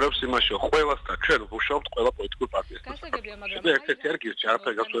 ამბავი მდგომარეობს იმაში, რომ ყველასთან ჩვენ ვმუშაობთ ყველა პოლიტიკურ პარტიასთან. გასაგებია, მაგრამ ერთ-ერთი არ გირჩი,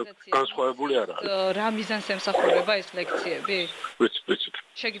 არაფერი განსხვავებული არ არის. რა მიზანს ემსახურება ეს ლექციები? ვიცით.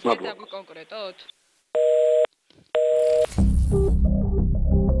 შეგიძლიათ დაგვიკონკრეტოთ?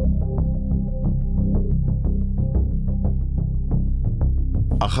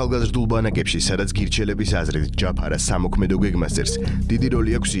 ახალგაზრდულ ბანაკებში, სადაც გირჩელების აზრით ჯაფარა სამოქმედო გეგმას წერს, დიდი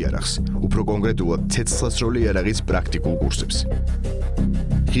როლი აქვს იარაღს, უფრო კონკრეტულად ცეცხლსასროლი იარაღის პრაქტიკულ კურსებს.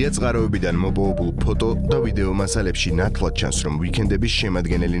 ღია წყაროებიდან მოპოვებულ ფოტო და ვიდეო მასალებში ნათლად ჩანს, რომ ვიკენდების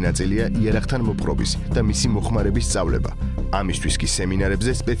შემადგენელი ნაწილია იარაღთან მოპყრობის და მისი მოხმარების სწავლება. ამისთვის კი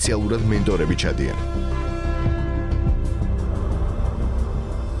სემინარებზე სპეციალურად მენტორები ჩადიან.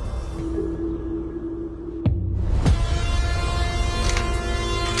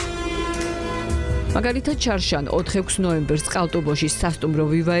 მაგალითად ჩარშან 4-6 ნოემბერს ყალტუბოშის სასტუმრო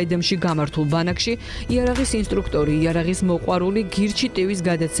ვივაედემში გამართულ ბანაკში იარაღის ინსტრუქტორი, იარაღის მოყვარული გირჩი ტივის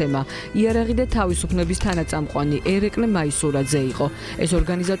გადაცემა, იარაღი და თავისუფლების თანაწამყვანი ერეკლე მაისურაძე იყო. ეს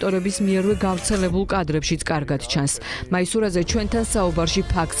ორგანიზატორების მიერვე გავრცელებულ კადრებშიც კარგად ჩანს. მაისურაძე ჩვენთან საუბარში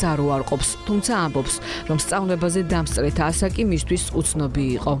ფაქტს არ უარყოფს, თუმცა ამბობს, რომ სწავლებაზე დამსწრეთა ასაკი მისთვის უცნობი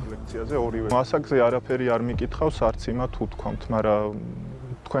იყო. ლექციაზე ორივე ასაკზე არაფერი არ მიკითხავს, არც იმათ უთქვამთ, მაგრამ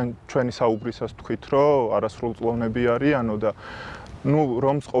ჩვენი საუბრისას თქვით, რომ არასრულწლოვნები არიანო და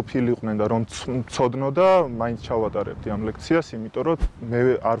რომც ყოფილიყვნენ და რომ ცოდნო და მაინც ჩავატარებდი ამ ლექციას, იმიტომ რომ მე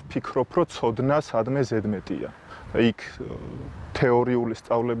არ ვფიქრობ, რომ ცოდნა სადმე ზედმეტია. იქ თეორიული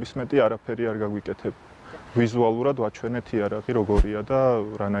სწავლების მეტი არაფერი არ გაგვიკეთებ. ვიზუალურად ვაჩვენეთ იარაღი როგორია და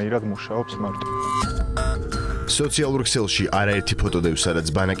რანაირად მუშაობს მარტო. სოციალურ ქსელში არაერთი ფოტო დევს, სადაც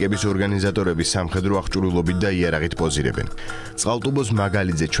ბანაკების ორგანიზატორები სამხედრო აღჭურვილობით და იარაღით პოზირებენ. წყალტუბოს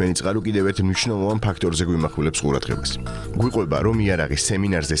მაგალიძე ჩვენი წყარო კიდევ ერთ მნიშვნელოვან ფაქტორზე გვიმახვილებს ყურადღებას. გვიყვება, რომ იარაღის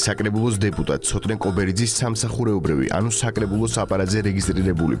სემინარზე საკრებულოს დეპუტატ ცოტნე კობერიძის სამსახურეობრივი, ანუ საკრებულოს აპარატზე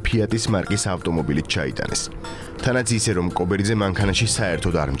რეგისტრირებული Fiat-ის მარკის ავტომობილით ჩაიტანეს. თანაც ისე, რომ კობერიძე მანქანაში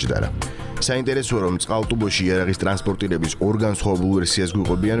საერთოდ არ მჯდარა. საინტერესოა, რომ წყალტუბოში იარაღის ტრანსპორტირების ორ განსხვავებულ ვერსიას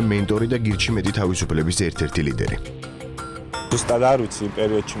გვიყვებიან მენტორი და გირჩიმეტი თავისუფლების ერთ-ერთი ლიდერი. ზუსტად არ ვიცი, იმ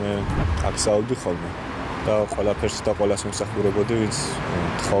პერიოდში მე აქ ხოლმე და ყველაფერს და ყველას მომსახურებოდი, ვინც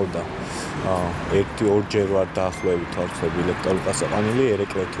თხოვდა. ერთი-ორჯერ ვარ დაახლოებით თორცები ელექტრონული გასაყანელი,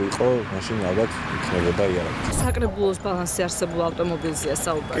 ერეკლე თუ იყო, მაშინ ალბათ იქნებოდა იარაღი. საკრებულოს ბალანსი არსებულ ავტომობილზეა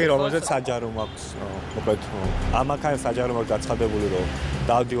საუბარი. კი, რომელზეც საჯარო მაქვს. მოკლედ, ამაქან საჯარო მაქვს გაცხადებული, რომ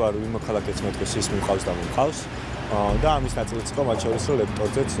დავდივარ იმ მოქალაქეც მეტყვის ის მიყავს და მომყავს. და ამის ნაწილიც იყო მათ შორის, რომ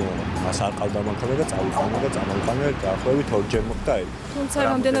ლექტორზეც მას არ ყავდა მანქანა და წავიყვანა და წამოვიყვანა დაახლოებით 2ჯერ მოხდა ეს. თუმცა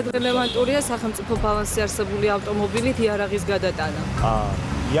რამდენად რელევანტურია სახელმწიფო ბალანსი არსებული ავტომობილით იარაღის გადატანა?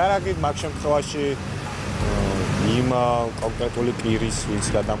 იარაღი მაგ შემთხვევაში იმ კონკრეტული პირის, ვინც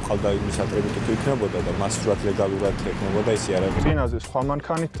გადამყავდა იმის ატრიბუტი თუ იქნებოდა და მას სრულად ლეგალურად ეკნებოდა ეს იარაღი. წინაზე სხვა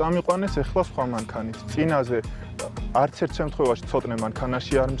მანქანით წამიყვანეს, ეხლა სხვა მანქანით. წინაზე არც ერთ შემთხვევაში ცოტნე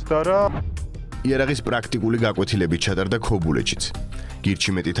მანქანაში არ მსდარა. იარაღის პრაქტიკული გაკვეთილებით ჩატარდა ქობულეთშიც.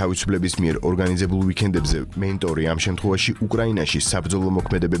 გირჩიმეტი თავისუფლების მიერ ორგანიზებულ ვიკენდებზე მენტორი ამ შემთხვევაში უკრაინაში საბრძოლო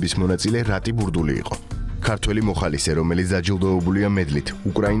მოქმედებების მონაწილე რატი ბურდული იყო. ქართველი მოხალისე, რომელიც დაჯილდოებულია მედლით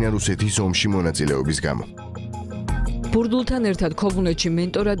უკრაინა-რუსეთის ომში მონაწილეობის გამო. ბურდულთან ერთად ქობულეთში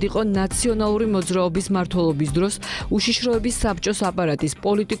მენტორად იყო ნაციონალური მოძრაობის მმართველობის დროს უშიშროების საბჭოს აპარატის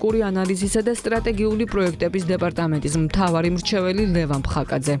პოლიტიკური ანალიზისა და სტრატეგიული პროექტების დეპარტამენტის მთავარი მრჩეველი ლევან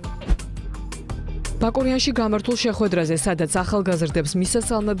ფხაკაძე. ბაკურიანში გამართულ შეხვედრაზე, სადაც ახალგაზრდებს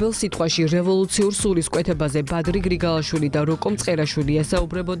მისასალმებელ სიტყვაში რევოლუციურ სულისკვეთებაზე ბადრი გრიგალაშვილი და როკო მწყერაშვილი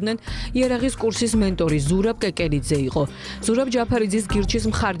ესაუბრებოდნენ, იარაღის კურსის მენტორი ზურაბ კეკელიძე იყო. ზურაბ ჯაფარიძის გირჩის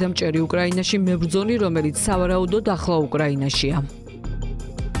მხარდამჭერი უკრაინაში მებრძოლი, რომელიც სავარაუდოდ ახლა უკრაინაშია.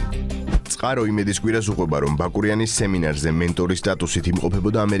 წყარო იმედის კვირას უყვება, რომ ბაკურიანის სემინარზე მენტორის სტატუსით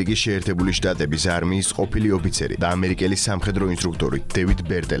იმყოფებოდა ამერიკის შეერთებული შტატების არმიის ყოფილი ოფიცერი და ამერიკელი სამხედრო ინსტრუქტორი დევიდ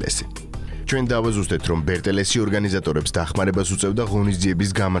ბერტელესი. ჩვენ დავაზუსტეთ, რომ ბერტელესი ორგანიზატორებს დახმარებას უწევდა ღონისძიების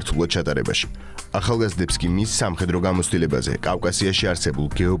გამართულად ჩატარებაში. ახალგაზრდებს კი მის სამხედრო გამოცდილებაზე, კავკასიაში არსებულ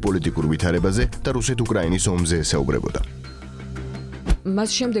გეოპოლიტიკურ ვითარებაზე და რუსეთ-უკრაინის ომზე ესაუბრებოდა.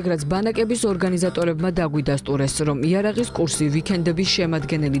 მას შემდეგ რაც ბანაკების ორგანიზატორებმა დაგვიდასტურეს, რომ იარაღის კურსი ვიკენდების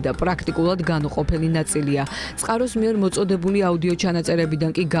შემადგენელი და პრაქტიკულად განუყოფელი ნაწილია. წყაროს მიერ მოწოდებული აუდიო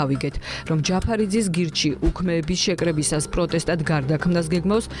ჩანაწერებიდან კი გავიგეთ, რომ ჯაფარიძის გირჩი უქმეების შეკრებისას პროტესტად გარდაქმნას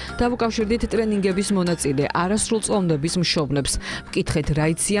გეგმავს, დავუკავშირდით ტრენინგების მონაწილე არასრულწლოვნების მშობლებს. ვკითხეთ რა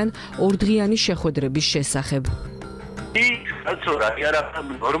იციან ორდღიანი შეხვედრების შესახებ. კაცო რა იარაღთან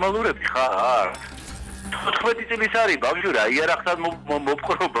ნორმალურები ხარ? 14 წლის არის ბავშვი იარაღთან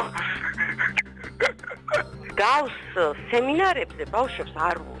მოპყრობა. გავს სემინარებზე ბავშვებს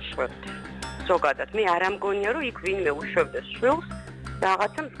არ უშვებთ. ზოგადად მე არ ამგონია რომ იქ ვინმე უშვებდეს შვილს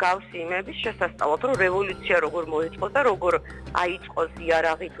რაღაცა მსგავსი იმების შესასწავლად, რომ რევოლუცია როგორ მოეწყო და როგორ აიწყოს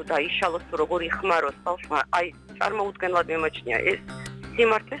იარაღი თუ დაიშალოს თუ როგორ იხმაროს ბავშვმა. აი წარმოუდგენლად მიმაჩნია ეს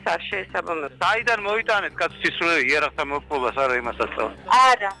სიმართლეს არ შეესაბამება. საიდან მოიტანეთ კაცო სისულელი იარაღთან მოპყრობას არა იმას ასწავლ.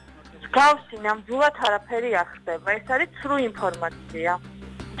 არა. გავსი ნამდვილად არაფერი არ ხდება. ეს არის ცრუ ინფორმაცია.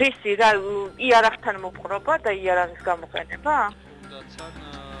 რისი რა იარაღთან მოპყრობა და იარაღის გამოყენება?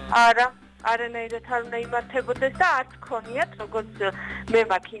 არა, არანაირად არ უნდა იმართებოდეს და არც ქონიათ, როგორც მე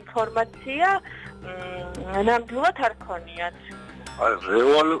მაქვს ინფორმაცია, ნამდვილად არ ქონიათ. აი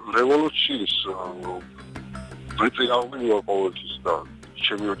რევოლუციის პრინციპი ყოველთვის და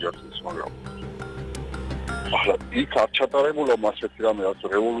ჩემი ოჯახის მაგრამ ახლა იქ არ ჩატარებულა მასეთი რამე რაც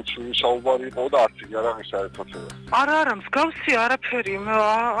რევოლუციური საუბარი იყო და არც იარაღის საერთოდ. არა, მსგავსი არაფერი,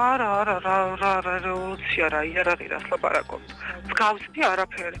 არა, რევოლუცია რა, იარაღი რას ლაპარაკობს. მსგავსი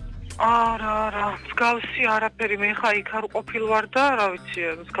არაფერი. არა, მსგავსი არაფერი, მე ხა იქ არ ყოფილ ვარ და რა ვიცი,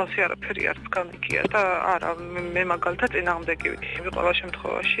 მსგავსი არაფერი არც გამიქია და არა, მე მაგალითად წინააღმდეგი ვიყავი ყველა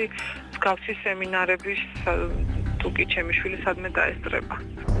შემთხვევაში მსგავსი სემინარების თუ კი ჩემი შვილი სადმე დაესწრება.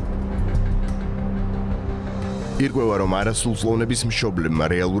 ირკვევა, რომ არასრულწლოვნების მშობლებმა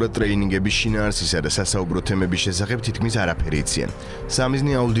რეალურად ტრეინინგების შინაარსისა და სასაუბრო თემების შესახებ თითქმის არაფერი იციან.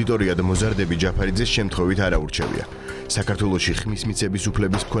 სამიზნე აუდიტორია და მოზარდები ჯაფარიძეს შემთხვევით არ აურჩევია. საქართველოში ხმის მიცემის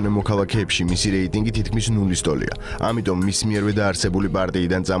უფლების მქონე მოქალაქეებში მისი რეიტინგი თითქმის ნულის ტოლია. ამიტომ მის მიერვე დაარსებული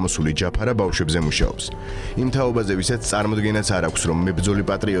პარტიიდან წამოსული ჯაფარა ბავშვებზე მუშაობს. იმ თაობაზე, ვისაც წარმოდგენაც არ აქვს, რომ მებრძოლი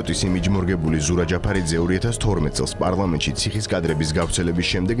პატრიოტის იმიჯ მორგებული ზურა ჯაფარიძე 2012 წელს პარლამენტში ციხის კადრების გავრცელების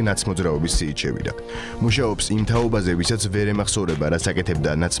შემდეგ ნაცმოძრაობის სიით შევიდა. მუშაობს იმ თაობაზე, ვისაც ვერ ემახსოვრება, რაც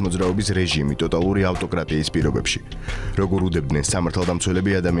აკეთებდა ნაცმოძრაობის რეჟიმი ტოტალური ავტოკრატიის პირობებში. როგორ უდებდნენ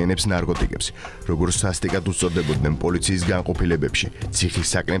სამართალდამცველები ადამიანებს ნარკოტიკებს, როგორ სასტიკად უსწორდებოდნენ პოლიციის განყოფილებებში, ციხის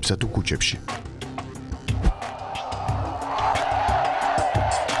საკნებსა თუ ქუჩებში.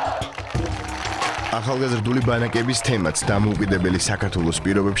 ახალგაზრდული ბანაკების თემაც დამოუკიდებელი საქართველოს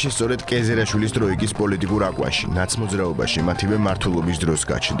პირობებში სწორედ კეზერაშვილის ტროიკის პოლიტიკურ აკვაში, ნაცმოძრაობაში მათივე მმართველობის დროს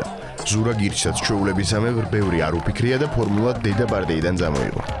გაჩნდა. ზურა გირჩსაც ჩვეულებისამებრ ბევრი არ უფიქრია და ფორმულად დედა პარტიიდან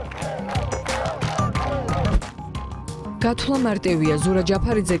წამოიღო. გათვლა მარტივია, ზურა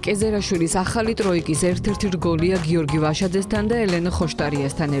ჯაფარიძე კეზერაშვილის ახალი ტროიკის ერთ-ერთი რგოლია გიორგი ვაშაძესთან და ელენე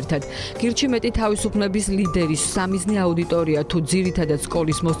ხოშტარიასთან ერთად. გირჩი მეტი თავისუფლების ლიდერის სამიზნე აუდიტორია თუ ძირითადად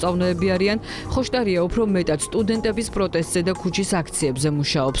სკოლის მოსწავლეები არიან, ხოშტარია უფრო მეტად სტუდენტების პროტესტზე და ქუჩის აქციებზე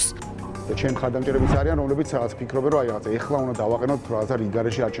მუშაობს. ჩემ ხარდამჭერებიც არიან, რომლებიც რაღაც ფიქრობენ, რომ აი რაღაცა ეხლა უნდა დავაყენოთ რაღაცა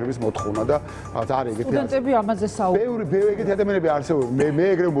რიგარეში არჩევნების მოთხოვნა და რაღაცა არის ეგეთი. სტუდენტები ამაზე საუბრობენ. ბევრი ეგეთი ადამიანები არსებობენ. მე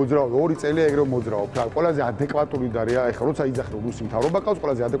ეგრევე მოძრაობ, 2 წელი ეგრევე მოძრაობ. რა, ყველაზე ადეკვატური და რა, ეხლა როცა იძახე რუსი მთავრობა ყავს,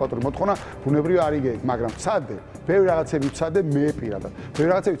 ყველაზე ადეკვატური მოთხოვნა, ბუნებრივი არ იგე, მაგრამ ცადე. ბევრი რაღაცები ცადე მე პირადად. ბევრი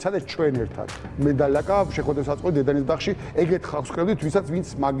რაღაცები ცადე ჩვენ ერთად. მე და ლაკა შეხვედრებს აწყობდი დედანის ბაღში, ეგეთ ხალხს ვკრებდით, ვისაც ვინც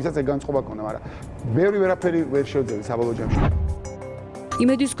მაგისაც ეგ განწყობა ქონდა, მაგრამ ბევრი ვერაფერი ვერ შევძელი საბოლოო ჯამში.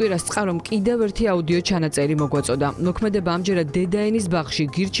 იმედის კვირას წყარომ კიდევ ერთი აუდიო ჩანაწერი მოგვაწოდა. მოქმედება ამჯერად დედაენის ბაღში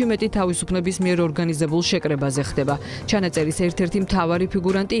გირჩი მეტი თავისუფლების მიერ ორგანიზებულ შეკრებაზე ხდება. ჩანაწერის ერთ-ერთი მთავარი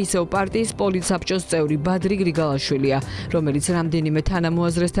ფიგურანტი ისევ პარტიის პოლიტსაბჭოს წევრი ბადრი გრიგალაშვილია, რომელიც რამდენიმე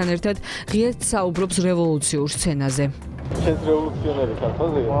თანამოაზრესთან ერთად ღიად საუბრობს რევოლუციურ სცენაზე. შენს რევოლუციონერი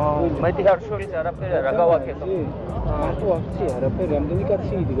ქართველია? მეტი არ შორის არაფერი რა გავაკეთო. მარტო აქცია არაფერი, რამდენი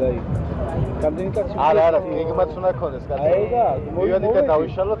კაცი იდი გაი. რამდენი კაცი? არა, გეგმაც უნდა ქონდეს კაცი. აი და მოვიდი და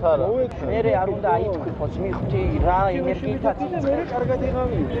დავიშალოთ არა. მე არ უნდა აიტყვიფოს, მიხვდი რა ენერგიითაც იწყებ. მე კარგად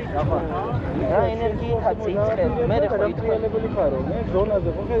იღავი. რა ენერგიითაც იწყებ. მე ხო იტყველებული ხარო, მე ზონაზე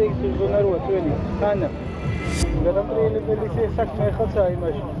ხო ხედი ის ზონა როა წველი. ხანა. გადამტრიელებელი საქმე ხალხა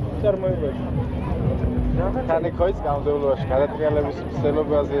იმაში, წარმოებაში. თანიქოის გამოდებლობაში გადატრიალების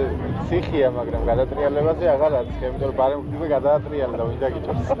მსვლელობაზე ციხია, მაგრამ გადატრიალებაზე აღარ არის, იმიტომ რომ ბარემ ხდება გადაატრიალე და ვინ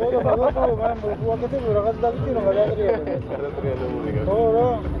დაგიჭერს. ხო, მაგრამ უაკეთებ რაღაც დავიჭირო გადატრიალე. გადატრიალებული გა. ხო რა.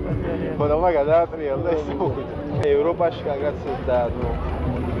 ხო და მაგ გადაატრიალე და ისე მოვიდა. ევროპაში კაგაც და ნუ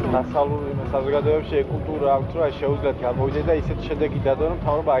დასავლური საზოგადოებაში კულტურა აქვს, რომ შეუძლიათ გამოვიდე და ისეთ შედეგი დადო, რომ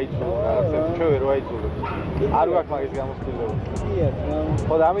მთავრობა აიძულა რაღაცებს, ჩვენ ვერ ვაიძულებთ. არ გვაქვს მაგის გამოცდილება.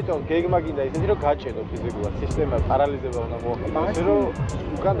 ხო და ამიტომ გეგმა გინდა ისეთი, რომ გაჭედო ფიზიკურად, სისტემა პარალიზება უნდა მოახდინოს, ისე რომ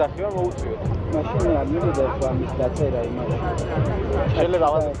უკან დახევა მოუწიოთ. მაშინ არ მივიდა ამის დაწერა იმაში. შეიძლება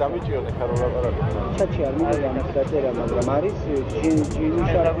ამას დამიჭიროთ ახლა რომ ლაპარაკობ. საჩი არ მივიდა ამის დაწერა, მაგრამ არის ჯინი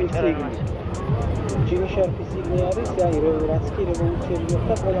შარფის სიგნი. ჯინი შარფის სიგნი არის, აი რაც კი რევოლუციები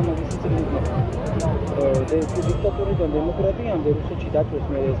მოხდა, ყველა მაგის სიგნი მოხდა. დიქტატურიდან დემოკრატიამდე რუსეთში დაწვეს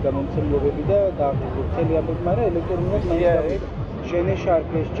მე ეს გამომცემლობები და დააღწია მთელი ამბები, მაგრამ ელექტრონულად მაინც ჟენე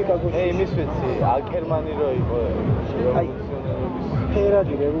შარფის ჩიკაგოში. იმის ვიცი, აკერმანი რო იყო რევოლუციონერების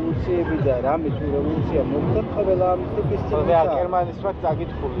ფერადი რევოლუციები და რამის რევოლუცია მოხდა ყველა ამ ტიპის წინასწარ. და აკერმანის რაც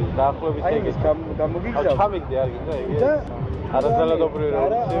დაგითხული დაახლოებით ეგეც გამოგიგზავნა. ჩამიგდე არ გინდა ეგე. არაძალადობრივი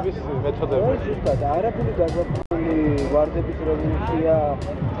რევოლუციების მეთოდები. ზუსტად არაბული გაზაფხული, ვარდების რევოლუცია,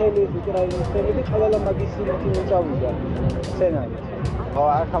 მთელი უკრაინის თემები ყველა მაგის იმითი მოწავიდა სცენარით. ხო,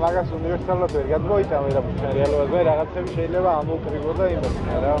 ახლა მაგას უნივერსალურად ვერ გადმოიტანე რა ჩვენ რეალობაზე რაღაცები შეიძლება ამოვკრივო და იმას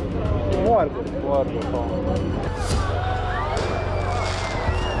რა. მოარგო, ხო.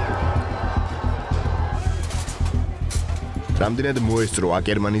 რამდენად მოესწრო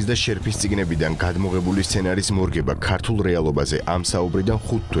აკერმანის და შერფის წიგნებიდან გადმოღებული სცენარის მორგება ქართულ რეალობაზე ამ საუბრიდან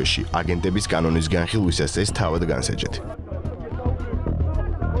 5 თვეში აგენტების კანონის განხილვისას ეს თავად განსაჯეთ.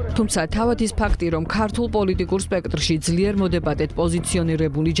 თუმცა თავად ის ფაქტი, რომ ქართულ პოლიტიკურ სპექტრში ძლიერ მოდებატეთ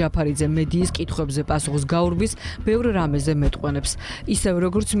პოზიციონირებული ჯაფარიძე მედიის კითხვებზე პასუხს გაურბის, ბევრ რამეზე მეტყვანებს. ისევ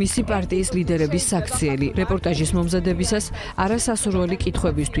როგორც მისი პარტიის ლიდერების საქციელი, რეპორტაჟის მომზადებისას არასასურველი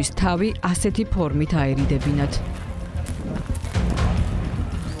კითხვებისთვის თავი ასეთი ფორმით აერიდებინათ.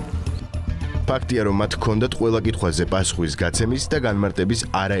 ფაქტია, რომ მათ ჰქონდათ ყველა კითხვაზე პასუხის გაცემის და განმარტების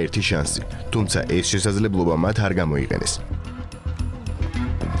არაერთი შანსი, თუმცა ეს შესაძლებლობა მათ არ გამოიყენეს.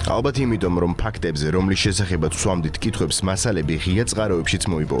 ალბათ იმიტომ, რომ ფაქტებზე, რომლის შესახებაც ვსვამდით კითხვებს, მასალები ღია წყაროებშიც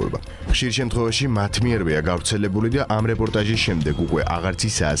მოიპოვება. ხშირ შემთხვევაში მათ მიერვეა გავრცელებული და ამ რეპორტაჟის შემდეგ უკვე აღარც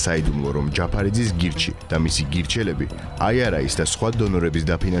ისაა საიდუმლო, რომ ჯაფარიძის გირჩი და მისი გირჩელები IRA-ის და სხვა დონორების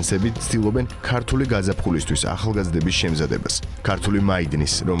დაფინანსებით ცდილობენ ქართული გაზაფხულისთვის ახალგაზრდების შემზადებას. ქართული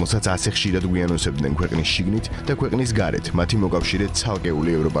მაიდნის, რომელსაც ასე ხშირად გვიანოსებდნენ ქვეყნის შიგნით და ქვეყნის გარეთ, მათი მოკავშირე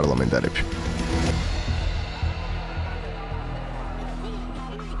ცალკეული ევროპარლამენტარები.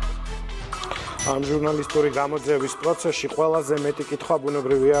 ამ ჟურნალისტური გამოძიების პროცესში ყველაზე მეტი კითხვა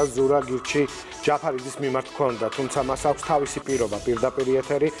ბუნებრივია ზურა გირჩი ჯაფარიძის მიმართ ჰქონდა, თუმცა მას აქვს თავისი პირობა, პირდაპირ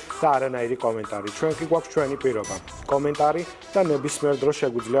ეთერი და არანაირი კომენტარი. ჩვენ კი გვაქვს ჩვენი პირობა, კომენტარი და ნებისმიერ დროს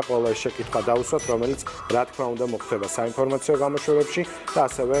შეგვიძლია ყველა ეს შეკითხვა დაუსვათ, რომელიც რა თქმა უნდა მოხდება საინფორმაციო გამოშვებებში და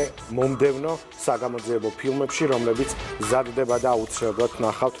ასევე მომდევნო საგამოძიებო ფილმებში, რომლებიც მზადდება და აუცილებლად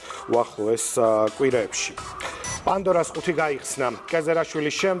ნახავთ უახლოეს კვირეებში. პანდორას ყუთი გაიხსნა.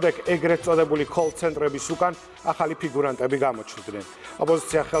 კეზერაშვილის შემდეგ ეგრეთ წოდებული კოლ-ცენტრების უკან ახალი ფიგურანტები გამოჩნდნენ.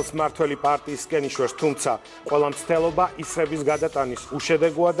 ოპოზიცია ხელს მმართველი პარტიისკენ იშვერს, თუმცა ყველა მცდელობა ისრების გადატანის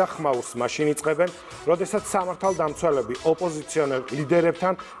უშედეგოა და ხმაურს მაშინ იწყებენ, როდესაც სამართალდამცველები ოპოზიციონერ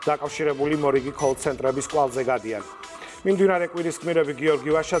ლიდერებთან დაკავშირებული მორიგი კოლ-ცენტრების კვალზე გადიან. მიმდინარე კვირის გმირები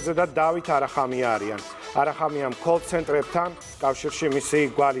გიორგი ვაშაძე და დავით არახამია არიან. არახამიამ კოლ-ცენტრებთან კავშირში მისი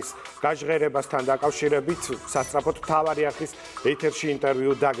გვალის გაჟღერებასთან დაკავშირებით სასწრაფოდ მთავარი არხის ეთერში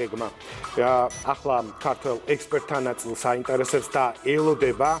ინტერვიუ დაგეგმა. ახლა ქართველ ექსპერტთან ნაწილს აინტერესებს და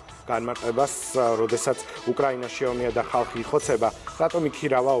ელოდება განმარტებას, როდესაც უკრაინაში ომია და ხალხი იხოცება, რატომ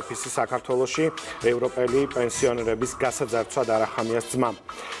იქირავა ოფისი საქართველოში ევროპელი პენსიონერების გასაძარცვად არახამიას ძმამ.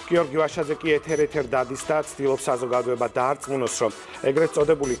 გიორგი ვაშაძე კი ეთერ დადის და ცდილობს საზოგადოება დაარწმუნოს, რომ ეგრეთ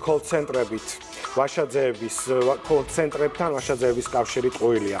წოდებული კოლ-ცენტრებით კოლ-ცენტრებთან ვაშაძეების კავშირი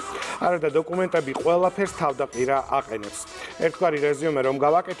ტყუილია. არა და დოკუმენტები ყველაფერს თავდაყირა აყენებს. ერთგვარი რეზიუმე რომ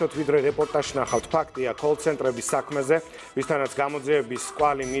გავაკეთოთ, ვიდრე რეპორტაჟს ნახავთ, ფაქტია კოლ-ცენტრების საქმეზე, ვისთანაც გამოძიების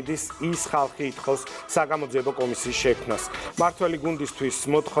კვალი მიდის, ის ხალხი ითხოვს საგამოძიებო კომისიის შექმნას. მმართველი გუნდისთვის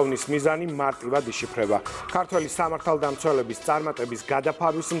მოთხოვნის მიზანი მარტივად იშიფრება. ქართველი სამართალდამცველების წარმატების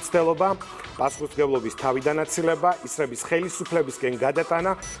გადაფარვის მცდელობა, პასუხისმგებლობის თავიდანაცილება, ისრების ხელისუფლებისკენ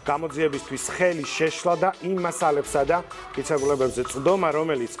გადატანა, გამოძიებისთვის ხელი შეშლა და იმ მასალებსა და მტკიცებულებებზე წვდომა,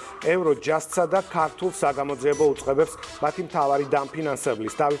 რომელიც ევროჯასტსა და ქართულ საგამოძიებო უწყებებს მათი მთავარი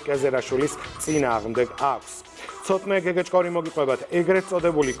დამფინანსებლის დავით კეზერაშვილის წინააღმდეგ აქვს. ცოტნე გეგეჭკორი მოგიყვებათ ეგრეთ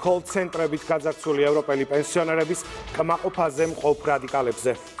წოდებული კოლ-ცენტრებით გაძარცვული ევროპელი პენსიონერების კმაყოფაზე მყოფ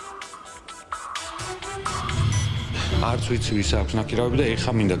რადიკალებზე. არც ვიცი ვის აქვს ნაკირავები და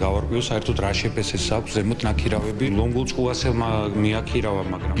ეხა მინდა გავარკვიო საერთოდ რა შეფესეს აქვს ზემოთ ნაკირავები ლონგულ ჭკუასელმა მიაქირავა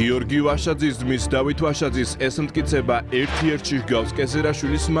მაგრამ გიორგი ვაშაძის ძმის დავით ვაშაძის ეს მტკიცება ერთ-ერთში ჰგავს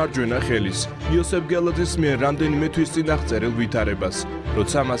კეზერაშვილის მარჯვენა ხელის იოსებ გელაძის მიერ რამდენიმე თვის წინ აღწერილ ვითარებას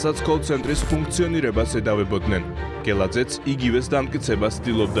როცა მასაც კოლ-ცენტრის ფუნქციონირებას ედავებოდნენ გელაძეც იგივეს დამტკიცებას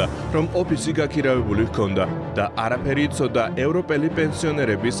ცდილობდა რომ ოფისი გაქირავებული ჰქონდა და არაფერი იცოდა ევროპელი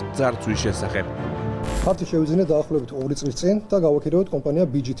პენსიონერების ძარცვის შესახებ ფაქტი შევიძინე დაახლოებით 2 წლის წინ და გავაქირავეთ კომპანია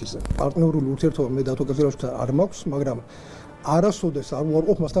BGT-ზე. პარტნიორული ურთიერთობა მე დათო კეზერაშვილთან არ მაქვს, მაგრამ არასოდეს არ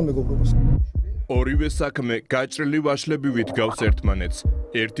უარყოფ მასთან მეგობრობას. ორივე საქმე გაჭრილი ვაშლებივით გავს ერთმანეთს.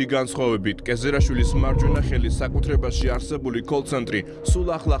 ერთი განსხვავებით, კეზერაშვილის მარჯვენა ხელის საკუთრებაში არსებული კოლ-ცენტრი სულ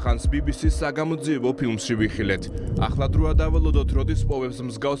ახლახანს BBC-ს საგამოძიებო ფილმში ვიხილეთ. ახლად როა დაველოდოთ, როდის პოვებს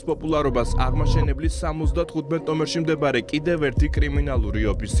მსგავს პოპულარობას აღმაშენებლის 75 ნომერში მდებარე კიდევ ერთი კრიმინალური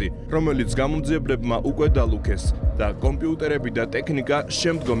ოფისი, რომელიც გამომძიებლებმა უკვე დალუქეს და კომპიუტერები და ტექნიკა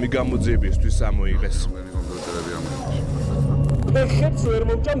შემდგომი გამოძიებისთვის ამოიღეს. ხებს ვერ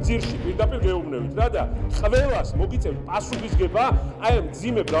მომჭამ ძირში პირდაპირ გეუბნებით რა და ყველას მოგიწევთ პასუხისგება აი ამ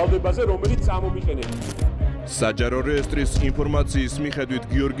ძიმე ბრალდებაზე რომელიც წამომიყენებთ საჯარო რეესტრის ინფორმაციის მიხედვით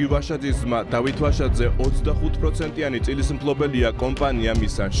გიორგი ვაშაძის ძმა დავით ვაშაძე 25%-იანი წილის მფლობელია კომპანია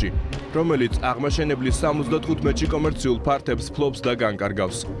მისანში რომელიც აღმაშენებლის 75-ში კომერციულ ფართებს ფლობს და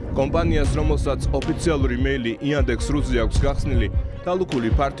განკარგავს კომპანიას რომელსაც ოფიციალური მეილი იანდექს რუზე აქვს გახსნილი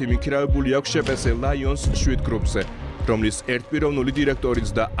დალუქული ფართი მიქირავებული აქვს შეპესე ლაიონს 7 გრუპზე რომლის ერთპიროვნული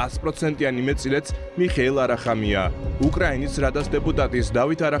დირექტორიც და 100%-იანი მეწილეც მიხეილ არახამია, უკრაინის რადას დეპუტატის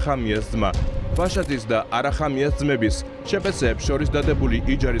დავით არახამიას ძმა. ვაშაძის და არახამიას ძმების შეპესეებს შორის დადებული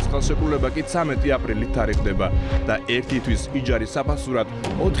იჯარის ხელშეკრულება კი 13 აპრილით თარიღდება და ერთი თვის იჯარის საფასურად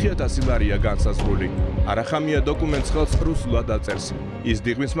 4000 ლარია განსაზღვრული. არახამია დოკუმენტს ხელს რუსულად აწერს. ის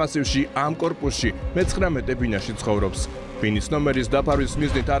დიღმის მასივში ამ კორპუსში მე-19 ბინაში ცხოვრობს. ბინის ნომერის დაფარვის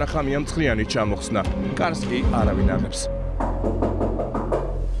მიზნით არახამიამ ცხრიანი ჩამოხსნა. კარს კი არავინ აღებს.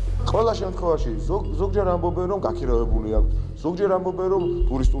 ყველა შემთხვევაში ზოგჯერ ამბობენ რომ გაქირავებული აქვს, ზოგჯერ ამბობენ რომ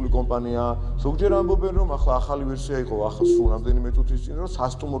ტურისტული კომპანია, ზოგჯერ ამბობენ რომ ახლა ახალი ვერსია იყო, ახლა სულ რამდენიმე წუთის წინ რომ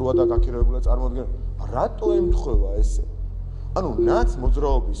სასტუმროა და გაქირავებულა წარმოადგენენ. რატო ემთხვევა ესე? ანუ ნაც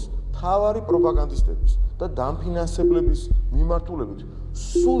მოძრაობის თავარი პროპაგანდისტების და დამფინანსებლების მიმართულებით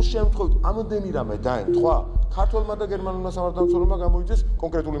სულ შემთხვევით ამდენი რამე დაემთხვა ქართველმა და გერმანულმა სამართალმცველებმა გამოიწეს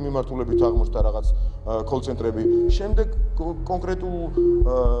კონკრეტული მიმართულებით აღმოჩნდა რაღაც კოლ-ცენტრები შემდეგ კონკრეტულ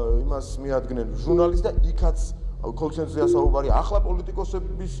იმას მიადგნენ ჟურნალისტს და იქაც კოლ-ცენტრზეა საუბარი ახლა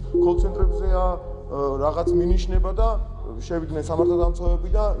პოლიტიკოსების კოლ-ცენტრებზეა რაღაც მინიშნება და შევიდნენ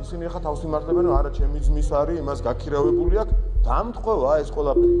სამართალდამცავები და ისინი ახლა თავს იმართებენ რომ არა ჩემი ძმის არის იმას გაქირავებული აქვს დამთხოვა ეს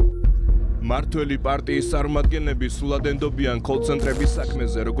ყველაფერი მართველი პარტიის წარმომადგენლები სულად ენდობიან კოლ-ცენტრების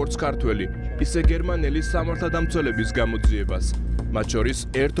საქმეზე როგორც ქართველი, ისე გერმანელი სამართალდამცველების გამოძიებას. მათ შორის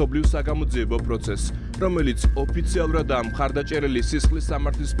ერთობლივ საგამოძიებო პროცესს, რომელიც ოფიციალურადაა მხარდაჭერილი სისხლის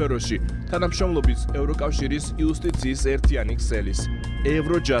სამართლის სფეროში, თანამშრომლობის ევროკავშირის იუსტიციის ერთიანი ქსელის,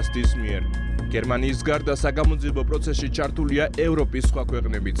 ევროჯასტის მიერ. გერმანიის გარდა საგამოძიებო პროცესში ჩართულია ევროპის სხვა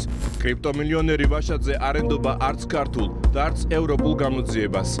ქვეყნებიც. კრიპტომილიონერი ვაშაძე არ ენდობა არც ქართულ და არც ევროპულ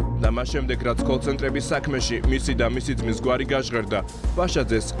გამოძიებას. და მას შემდეგ რაც კოლ-ცენტრების საქმეში მისი და მისი ძმის გვარი გაჟღერდა,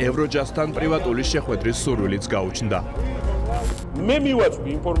 ვაშაძეს ევროჯასტთან პრივატული შეხვედრის სურვილიც გაუჩნდა. მე მივაწვდი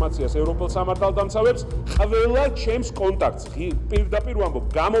ინფორმაციას ევროპელ სამართალდამცავებს ყველა ჩემს კონტაქტს პირდაპირ ვამბობ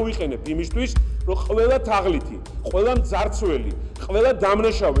გამოვიყენებ იმისთვის რომ ყველა თაღლითი, ყველა მძარცველი, ყველა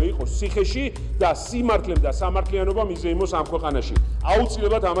დამნაშავე იყოს ციხეში და სიმართლემ და სამართლიანობამ იზეიმოს ამ ქვეყანაში.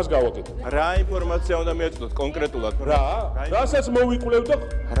 აუცილებლად ამას გავაკეთებ. რა ინფორმაცია უნდა მიეწოდოთ კონკრეტულად? რასაც მოვიკვლევ და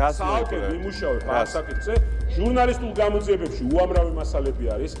საალკე ვიმუშავებ ამ საკითხზე. ჟურნალისტულ გამოძიებებში უამრავი მასალები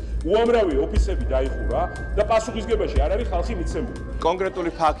არის, უამრავი ოფისები დაიხურა და პასუხისგებაში არ არის ხალხი მიცემული.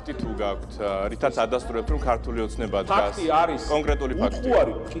 კონკრეტული ფაქტი თუ გაქვთ, რითაც ადასტურებთ რომ ქართული ოცნება დგას. ფაქტი არის. კონკრეტული ფაქტი.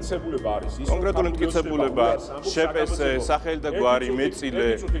 უარი მტკიცებულება არის ის. კონკრეტული მტკიცებულება, შეპესე, სახელი და გვარი, მეწილე.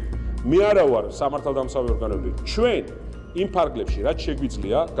 მე არა ვარ სამართალდამცავი ორგანოები. ჩვენ იმ ფარგლებში რაც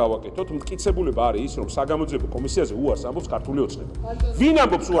შეგვიძლია გავაკეთოთ, მტკიცებულება არის ის, რომ საგამოძიებო კომისიაზე უარს ამბობს ქართული ოცნება. ვინ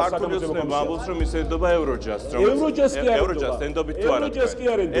ამბობს უარს საგამოძიებო კომისიაზე? ამბობს რომ ის ედობა ევროჯასტს, რომ ევროჯასტი არ ევროჯასტ ენდობით თუ არა? ევროჯასტი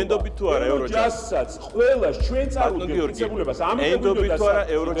არ ენდობა. ენდობით თუ არა ევროჯასტსაც ყველას ჩვენ წარუდგენთ მტკიცებულებას. ენდობით თუ არა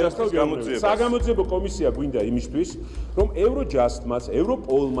ევროჯასტის გამოძიებას? საგამოძიებო კომისია გვინდა იმისთვის, რომ ევროჯასტმაც,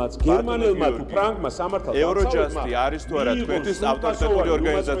 ევროპოლმაც, გერმანელმა თუ ფრანგმა სამართალდამცავებმა ევროჯასტი არის თუ არა თქვენთვის ავტორიტეტული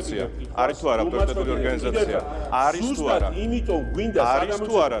ორგანიზაცია? არის თუ არა ავტორიტეტული ორგანიზაცია? არის თუ არა? არა. იმიტომ გვინდა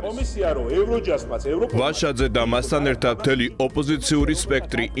საგამოწმო კომისია, რომ ევროჯასტმაც ვაშაძე და მასთან ერთად მთელი ოპოზიციური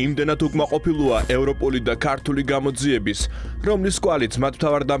სპექტრი იმდენად უკმაყოფილოა ევროპული და ქართული გამოძიების, რომლის კვალიც მათ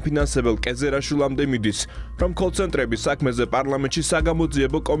მთავარ დამფინანსებელ კეზერაშვილამდე მიდის, რომ კოლცენტრების საქმეზე პარლამენტში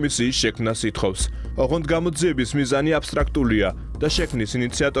საგამოძიებო კომისიის შექმნას ითხოვს. ოღონდ გამოძიების მიზანი აბსტრაქტულია და შექმნის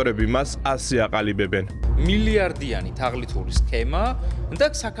ინიციატორები მას ასე აყალიბებენ. მილიარდიანი თაღლითური სქემა და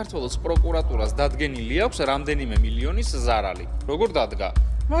საქართველოს პროკურატურას დადგენილი აქვს რამდენიმე მილიონის ზარალი. როგორ დადგა?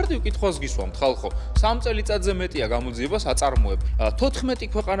 მარტივ კითხვას გისვამთ ხალხო. 3 წელიწადზე მეტია გამოძიებას აწარმოებ. 14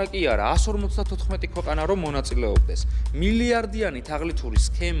 ქვეყანა კი არა, 154 ქვეყანა რომ მონაწილეობდეს. მილიარდიანი თაღლითური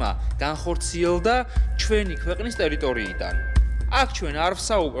სქემა განხორციელდა ჩვენი ქვეყნის ტერიტორიიდან. აქ ჩვენ არ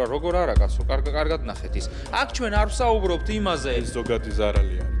ვსაუბრობთ, როგორ არა კაცო, კარგად ნახეთ ის. აქ ჩვენ არ ვსაუბრობთ იმაზე, ეს ზოგადი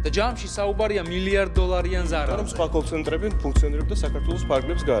ზარალია. და ჯამში საუბარია $1 მილიარდიან ზარალზე. რომ სხვა კოლცენტრები ფუნქციონირებდა საქართველოს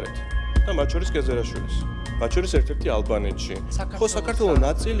ფარგლებს გარეთ და მათ შორის კეზერაშვილის. მათ შორის ერთ-ერთი ალბანეთში. ხო, საქართველოს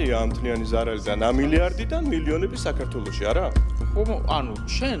ნაწილია ამ მთლიანი ზარალიდან, ამ მილიარდიდან მილიონები საქართველოში, არა? ხო, ანუ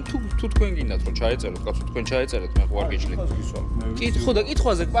შენ თუ თქვენ გინდათ რომ ჩაეწეროთ, კაცო, თქვენ ჩაეწერეთ, მე ხوار გიჩლით. კითხო და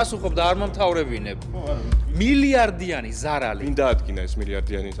კითხვაზე გპასუხობ და არ მომთავრებინებ. მილიარდიანი ზარალი. ვინ დაადგინა ეს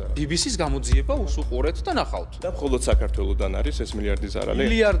მილიარდიანი ზარალი? BBC-ს გამოძიება უსუყურეთ და ნახავთ. და მხოლოდ საქართველოსდან არის ეს მილიარდი ზარალი?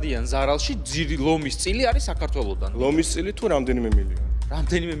 მილიარდიან ზარალში ლომის წილი არის საქართველოსდან. ლომის წილი თუ რამდენიმე მილიონი?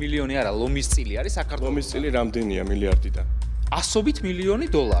 რამდენიმე მილიონი არა, ლომის წილი არის საქართველოს. ლომის წილი რამდენია მილიარდიდან? 100 მილიონი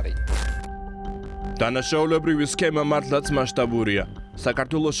 $. დანაშაულებრივი სქემა მართლაც მასშტაბურია.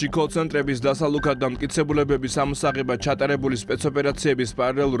 საქართველოში კოლცენტრების დასალუქად და მტკიცებულებების ამოსაღებად ჩატარებული სპეცოპერაციების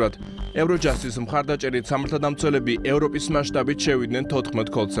პარალელურად ევროჯასტის მხარდაჭერით სამართალდამცველები ევროპის მასშტაბით შევიდნენ 14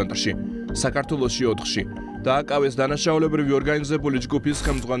 კოლცენტრში, საქართველოში 4-ში. დააკავეს დანაშაულებრივი ორგანიზებული ჯგუფის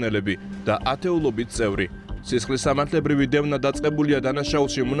ხელმძღვანელები და ათეულობით წევრი. სისხლის სამართლებრივი დევნა დაწყებულია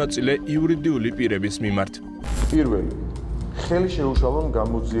დანაშაულში მონაწილე იურიდიული პირების მიმართ. პირველი, ხელი შეუშალონ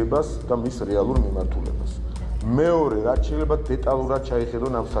გამოძიებას და მის რეალურ მიმართულებას. მეორე, რაც შეიძლება დეტალურად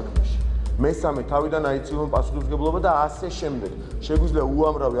ჩაიხედონ ამ საქმეში. მესამე, თავიდან აიწიონ პასუხისმგებლობა და ასე შემდეგ. შეგვიძლია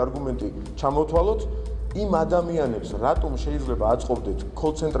უამრავი არგუმენტი ჩამოთვალოთ იმ ადამიანებს, რატომ შეიძლება აწყობდეთ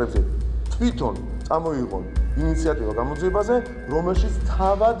კოლცენტრებზე თვითონ წამოიღონ ინიციატივა გამოძიებაზე, რომელშიც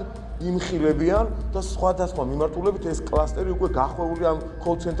თავად იმხილებიან და სხვადასხვა მიმართულებით ეს კლასტერი უკვე გახვეული ამ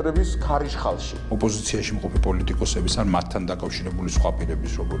კოლცენტრების ქარიშხალში. ოპოზიციაში მყოფი პოლიტიკოსების ან მათთან დაკავშირებული სხვა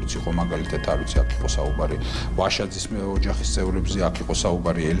პირების, როგორც იყო მაგალითად არ ვიცი, აქ იყო საუბარი ვაშაძის ოჯახის წევრებზე, აქ იყო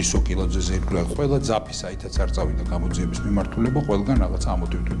საუბარი ელისო კილოძეზე, ყველა ძაფი საითაც არ წავიდა გამოძიების მიმართულება, ყველგან რაღაც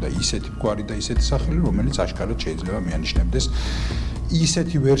ამოტვირთვიდა ისეთი გვარი და ისეთი სახელი, რომელიც აშკარად შეიძლება მიანიშნებდეს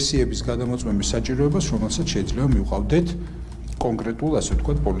ისეთი ვერსიების გადამოწმების საჭიროებას, რომელსაც შეიძლება მივყავდეთ კონკრეტულ, ასე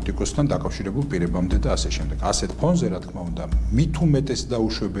ვთქვათ, პოლიტიკოსთან დაკავშირებულ პირებამდე და ასე შემდეგ. ასეთ ფონზე, რა თქმა უნდა, მით უმეტეს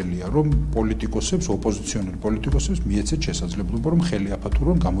დაუშვებელია, რომ პოლიტიკოსებს, ოპოზიციონერ პოლიტიკოსებს მიეცეთ შესაძლებლობა, რომ ხელი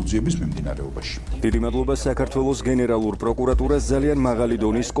აფათურონ გამოძიების მიმდინარეობაში. დიდი მადლობა საქართველოს გენერალურ პროკურატურას ძალიან მაღალი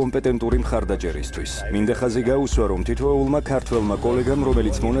დონის კომპეტენტური მხარდაჭერისთვის. მინდა ხაზი გაუსვა, რომ თითოეულმა ქართველმა კოლეგამ,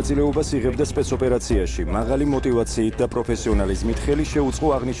 რომელიც მონაწილეობას იღებდა სპეცოპერაციაში, მაღალი მოტივაციით და პროფესიონალიზმით ხელი შეუწყო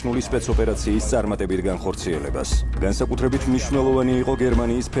აღნიშნული სპეცოპერაციის წარმატებით განხორციელებას. განსაკუთრებით მნიშვნელოვანი იყო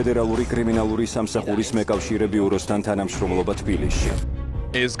გერმანიის ფედერალური კრიმინალური სამსახურის მეკავშირე ბიუროსთან თანამშრომლობა თბილისში.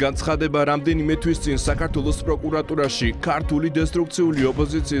 ეს განცხადება რამდენიმე თვის წინ საქართველოს პროკურატურაში ქართული დესტრუქციული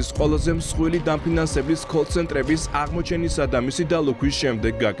ოპოზიციის ყველაზე მსხვილი დამფინანსებლის კოლცენტრების აღმოჩენისა და მისი დალუქვის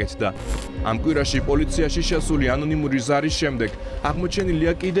შემდეგ გაკეთდა. ამ კვირაში პოლიციაში შესული ანონიმური ზარის შემდეგ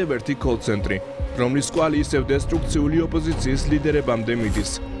აღმოჩენილია კიდევ ერთი კოლცენტრი, რომლის კვალი ისევ დესტრუქციული ოპოზიციის ლიდერებამდე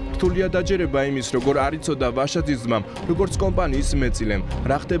მიდის. რთულია დაჯერება იმის, როგორ არ იცოდა ვაშაძის ძმამ, როგორც კომპანიის მეწილემ,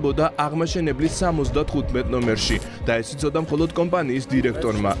 რა ხდებოდა აღმაშენებლის 75 ნომერში და ეს იცოდა მხოლოდ კომპანიის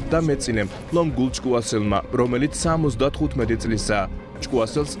დირექტორმა და მეწილემ ლომ გულჭკუასელმა, რომელიც 75 წლისაა.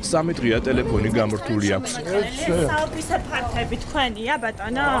 ჭკუასელს 3 დღეა ტელეფონი გამორთული აქვს. საოფისე ფაქტები თქვენია,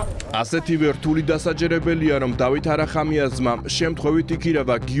 ბატონო? ასეთივე რთული დასაჯერებელია, რომ დავით არახამიას ძმამ შემთხვევით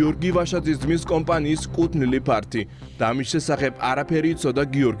იქირავა გიორგი ვაშაძის ძმის კომპანიის კუთვნილი ფართი და ამის შესახებ არაფერი იცოდა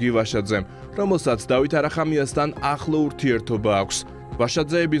გიორგი ვაშაძემ, რომელსაც დავით არახამიასთან ახლო ურთიერთობა აქვს.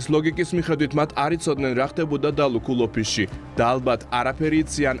 ვაშაძეების ლოგიკის მიხედვით მათ არ იცოდნენ რა ხდებოდა დალუქულ ოფისში და ალბათ არაფერი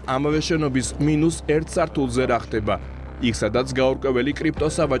იციან ამავე შენობის -1 სართულზე რა ხდება. იქ სადაც გაურკვეველი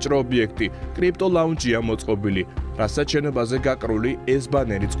კრიპტოსავაჭრო ობიექტი, კრიპტო ლაუნჯია მოწყობილი, რასაც შენობაზე გაკრული ეს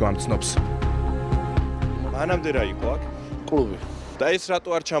ბანერიც გვამცნობს. მანამდე რა იყო აქ? კლუბი. და ეს რატო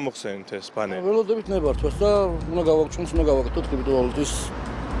არ ჩამოხსენეთ ეს ბანერი? ველოდებით ნებართვას და უნდა გავაკეთოთ კრიპტოვალუტის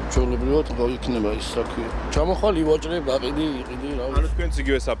ჩვეულებრივად იქნება ის საქმე. ჩამოხვალ ივაჭრებ, აყიდი, იყიდი, რა ვიცი. ანუ თქვენც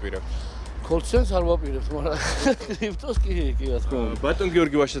იგივეს აპირებთ. კოლცენტრს არ ვაპირებთ, მაგრამ კრიპტოს კი რა თქმა უნდა. ბატონ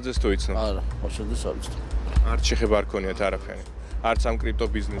გიორგი ვაშაძეს თუ იცნობ? არა, ვაშაძეს არ იცნობ. არც შეხება არ ქონიათ არაფერი. არც ამ კრიპტო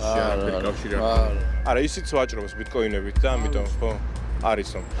ბიზნესში არაფერი კავშირი არ. არა, ისიც ვაჭრობს ბიტკოინებით და ამიტომ ხო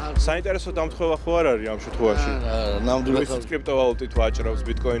არისო. საინტერესო დამთხევა ხო არ არის ამ შემთხვევაში? ნამდვილად კრიპტოვალუტით ვაჭრობს,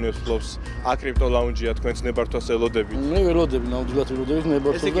 ბიტკოინებს ფლობს, კრიპტო ლაუნჯია, თქვენც ნებართვას ელოდებით. მე ველოდები, ნამდვილად ველოდებით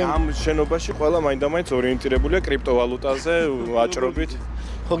ნებართვას. ესე იგი ამ შენობაში ყველა მაინდა-მაინც ორიენტირებულია კრიპტოვალუტაზე ვაჭრობით.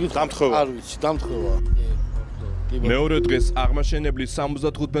 ხო გითხარ, დამთხევა. არ ვიცი, დამთხევა. მეორე დღეს აღმაშენებლის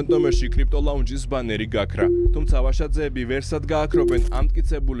 75 ნომერში კრიპტო ლაუნჯის ბანერი გაქრა. თუმცა ვაშაძეები ვერსად გააქრობენ ამ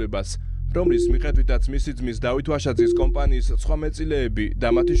მტკიცებულებას, რომლის მიხედვითაც მისი ძმის დავით ვაშაძის კომპანიის სხვა მეწილეები და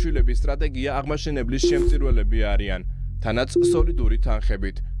მათი შვილების სტრატეგია აღმაშენებლის შემწირველები არიან, თანაც სოლიდური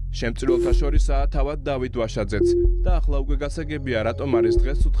თანხებით. შემწირველთა შორისაა თავად დავით ვაშაძეც და ახლა უკვე გასაგებია, რატომ არის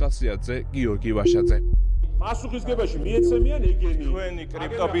დღეს სუთხასიათზე გიორგი ვაშაძე. პასუხისგებაში მიეცემიან ეგენი. თქვენი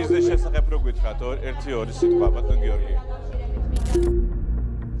კრიპტო ბიზნეს შესახებ რო გითხრათ, 1-2 სიტყვა, ბატონ გიორგი.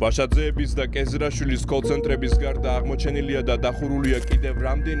 ვაშაძეების და კეზრაშვილის კოლცენტრების გარდა აღმოჩენილია და დახურულია კიდევ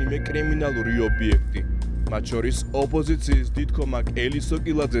რამდენიმე კრიმინალური ობიექტი. მათ შორის ოპოზიციის დიდქომაკ ელისო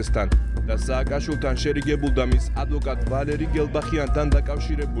კილაძესთან და სააკაშვილთან შერიგებულ და მის ადვოკატ ვალერი გელბახიანთან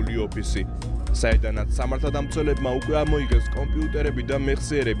დაკავშირებული ოფისი. საიდანაც სამართალდამცველებმა უკვე ამოიღეს კომპიუტერები და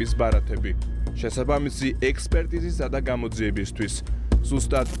მეხსიერების ბარათები. შესაბამისი ექსპერტიზისა და გამოძიებისთვის.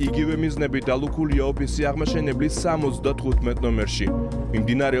 ზუსტად იგივე მიზნებით დალუქულია ოფისი აღმაშენებლის 75 ნომერში.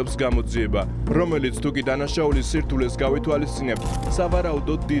 მიმდინარეობს გამოძიება, რომელიც თუკი დანაშაულის სირთულეს გავითვალისწინებთ,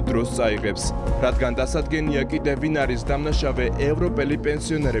 სავარაუდოდ დიდ დროს წაიღებს, რადგან დასადგენია კიდევ ვინ არის დამნაშავე ევროპელი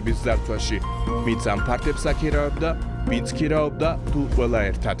პენსიონერების ძარცვაში. ვინც ამ ფაქტებს აქირავებდა, ვინც ქირავდა, თუ ყველა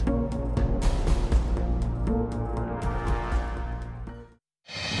ერთად.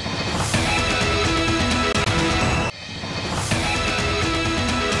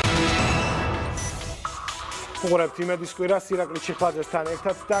 უყურებთ იმედის კვირას ირაკლი ჩიხლაძესთან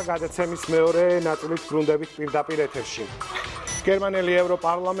ერთად და გადაცემის მეორე ნაწილით ბრუნდებით პირდაპირ ეთერში. გერმანელი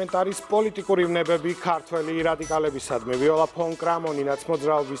ევროპარლამენტარის პოლიტიკური ვნებები ქართველი რადიკალებისადმი ვიოლა ფონ კრამონი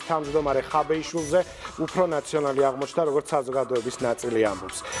ნაცმოძრაობის თავმჯდომარე ხაბეიშვილზე უფრო ნაციონალი აღმოჩნდა, როგორც საზოგადოების ნაწილი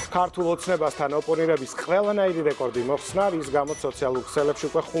ამბობს. ქართულ ოცნებასთან ოპონირების ყველანაირი რეკორდი მოხსნა, რის გამოც სოციალურ ქსელებში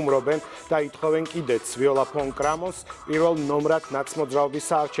უკვე ხუმრობენ და ითხოვენ კიდეც ვიოლა ფონ კრამონს პირველ ნომრად ნაცმოძრაობის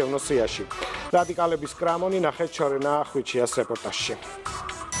საარჩევნო სიაში. რადიკალების კრამონი ნახეთ ჩორენა ხვიჩიას რეპორტაჟში.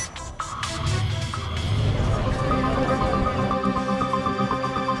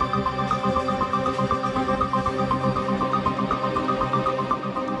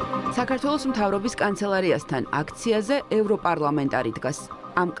 საქართველოს მთავრობის კანცელარიასთან აქციაზე ევროპარლამენტარი დგას.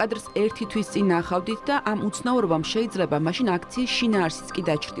 ამ კადრს ერთი თვის წინ ნახავდით და ამ უცნაურობამ შეიძლება მაშინ აქციის შინაარსიც კი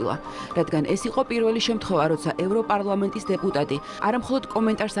დაჩრდილა, რადგან ეს იყო პირველი შემთხვევა, როცა ევროპარლამენტის დეპუტატი არამხოლოდ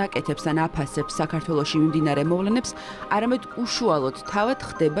კომენტარს აკეთებს ან აფასებს საქართველოში მიმდინარე მოვლენებს, არამედ უშუალოდ თავად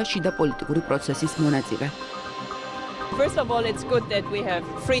ხდება შიდა პოლიტიკური პროცესის მონაწილე. First of all, it's good that we have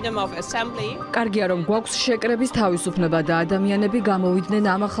freedom of assembly. კარგია, რომ გვაქვს შეკრების თავისუფლება და ადამიანები გამოვიდნენ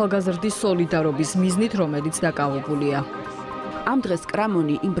ამ ახალგაზრდის სოლიდარობის მიზნით, რომელიც დაკავებულია. ამ დღეს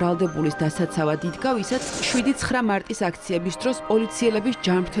კრამონი იმ ბრალდებულის დასაცავად იდგა, ვისაც 7-9 მარტის აქციების დროს პოლიციელების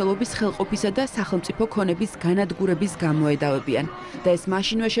ჯანმრთელობის ხელყოფისა და სახელმწიფო ქონების განადგურების გამოედავებიან. და ეს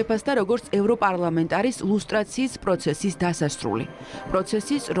მაშინვე შეფასდა, როგორც ევროპარლამენტარის ლუსტრაციის პროცესის დასასრული.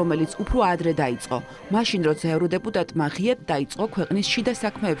 პროცესის, რომელიც უფრო ადრე დაიწყო. მაშინ, როცა ევროდეპუტატმა ღიად დაიწყო ქვეყნის შიდა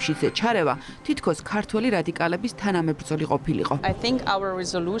საქმეებში ჩარევა, თითქოს ქართველი რადიკალების თანამებრძოლი ყოფილიყო. I think our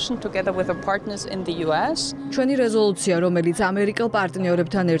resolution together with the partners in the US. ჩვენი რეზოლუცია, რომელიც ამერიკელ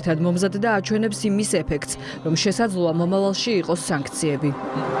პარტნიორებთან ერთად მომზადდა, აჩვენებს იმის ეფექტს, რომ შესაძლოა მომავალში იყოს სანქციები.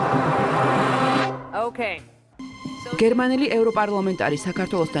 Okay. გერმანელი ევროპარლამენტარი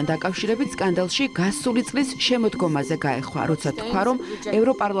საქართველოსთან დაკავშირებით სკანდალში გასული წლის შემოდგომაზე გაეხვა, როცა თქვა, რომ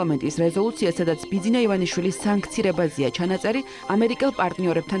ევროპარლამენტის რეზოლუცია, სადაც ბიძინა ივანიშვილის სანქცირებაზეა ჩანაწერი, ამერიკელ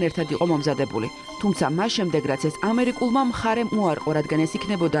პარტნიორებთან ერთად იყო მომზადებული. თუმცა მას შემდეგ, რაც ეს ამერიკულმა მხარემ უარყო, რადგან ეს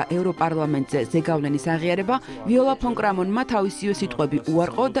იქნებოდა ევროპარლამენტზე ზეგავლენის აღიარება, ვიოლა ფონ კრამონმა თავისივე სიტყვები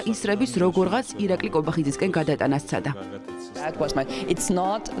უარყო და ისრების როგორღაც ირაკლი კობახიძისკენ გადატანა სცადა.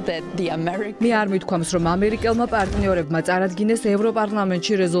 მე არ მithქვამს, რომ ამერიკელმა პარტნიორებმა წარადგინეს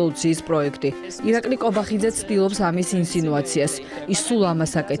ევროპარლამენტში რეზოლუციის პროექტი. ირაკლი კობახიძე ცდილობს ამის ინსინუაციას. ის სულ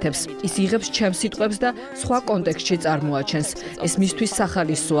ამას აკეთებს. ის იღებს ჩემს სიტყვებს და სხვა კონტექსტში წარმოაჩენს. ეს მისთვის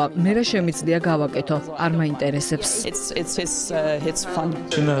სახალისოა. მე რა შემიძლია გავაკეთო? არ მაინტერესებს.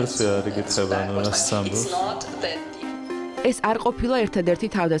 შინაარსი არ იგეცება, ანუ რას ამბობს? ეს არ ყოფილა ერთადერთი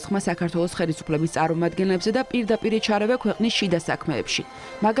თავდასხმა საქართველოს ხელისუფლების წარმომადგენლებზე და პირდაპირ ჩარევა ქვეყნის შიდა საქმეებში.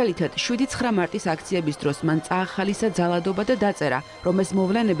 მაგალითად, 7-9 მარტის აქციების დროს მან წაახალისა ძალადობა და დაწერა, რომ ეს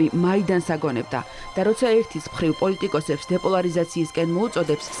მოვლენები მაიდანს აგონებდა და როცა ერთის მხრივ პოლიტიკოსებს დეპოლარიზაციისკენ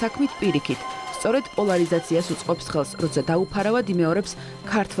მოუწოდებს, საქმით პირიქით. სწორედ პოლარიზაციას უწყობს ხელს, როცა დაუფარავად იმეორებს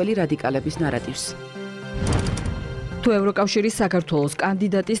ქართველი რადიკალების ნარატივს. თუ ევროკავშირის საქართველოს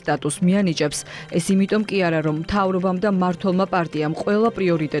კანდიდატის სტატუსს მიანიჭებს, ეს იმიტომ კი არა, რომ მთავრობამ და მმართველმა პარტიამ ყველა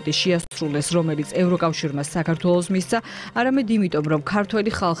პრიორიტეტი შეასრულეს, რომელიც ევროკავშირმა საქართველოს მისცა, არამედ იმიტომ, რომ ქართველი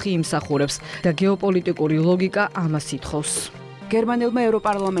ხალხი იმსახურებს და გეოპოლიტიკური ლოგიკა ამას ითხოვს. გერმანელმა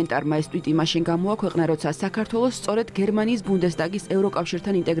ევროპარლამენტარმა ეს ტვიტი მაშინ გამოაქვეყნა, როცა საქართველოს სწორედ გერმანიის ბუნდესტაგის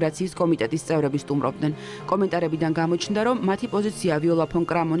ევროკავშირთან ინტეგრაციის კომიტეტის წევრები სტუმრობდნენ. კომენტარებიდან გამოჩნდა, რომ მათი პოზიცია ვიოლა ფონ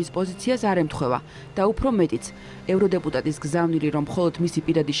კრამონის პოზიციას არ ემთხვევა და უფრო მეტიც, ევროდეპუტატის გზავნილი, რომ მხოლოდ მისი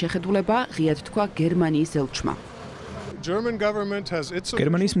პირადი შეხედულება, ღიად თქვა გერმანიის ელჩმა.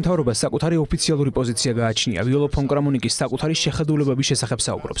 გერმანიის მთავრობას საკუთარი ოფიციალური პოზიცია გააჩნია. ვიოლო ფონ კრამონიკის საკუთარი შეხედულებების შესახებ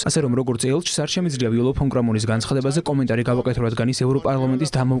საუბრობს. ასე რომ როგორც ელჩს არ შემიძლია ვიოლო ფონ კრამონის განცხადებაზე კომენტარი გავაკეთო, რადგან ის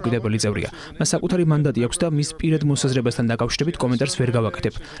ევროპარლამენტის დამოუკიდებელი წევრია. მას საკუთარი მანდატი აქვს და მის პირად მოსაზრებასთან დაკავშირებით კომენტარს ვერ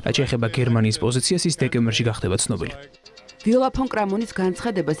გავაკეთებ. რაც შეეხება გერმანიის პოზიციას, ის დეკემბერში გახდება ცნობილი. ვიოლა ფონ კრამონის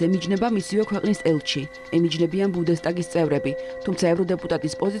განცხადებას ემიჯნება მისივე ქვეყნის ელჩი, ემიჯნებიან ბუნდესტაგის წევრები, თუმცა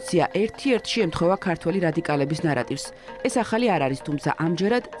ევროდეპუტატის პოზიცია ერთ-ერთში ემთხვევა ქართველი რადიკალების ნარატივს. ეს ახალი არ არის, თუმცა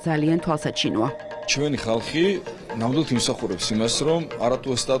ამჯერად ძალიან თვალსაჩინოა. ჩვენი ხალხი ნამდვილად იმსახურებს იმას, რომ არათუ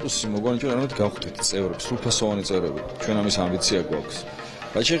სტატუსი მოგვანიჭოთ, არამედ გავხდეთ წევრები, სრულფასოვანი წევრები. ჩვენ ამის ამბიცია გვაქვს.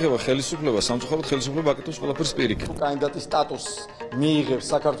 რაც შეეხება ხელისუფლებას, სამწუხაროდ ხელისუფლება აკეთებს ყველაფერს პირიქით. კანდიდატის სტატუსს მიიღებს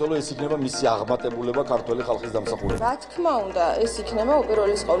საქართველოს, ეს იქნება მისი აღმატებულება ქართველი ხალხის დამსახურება. რა თქმა უნდა, ეს იქნება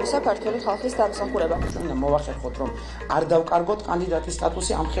უპირველეს ყოვლისა ქართველი ხალხის დამსახურება. უნდა მოვახერხოთ, რომ არ დავკარგოთ კანდიდატის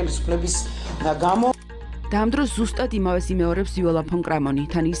სტატუსი ამ ხელისუფლების გამო. და ამ დროს ზუსტად იმავეს იმეორებს ვიოლა ფონ კრამონი,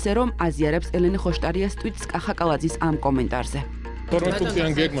 თან ისე რომ აზიარებს ელენე ხოშტარიას ტვიტს კახა კალაძის ამ კომენტარზე. 12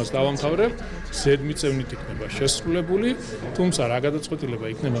 წუთიან გეგმას დავამთავრებ, ზედმიწევნით იქნება შესრულებული, თუმცა რა გადაწყვეტილება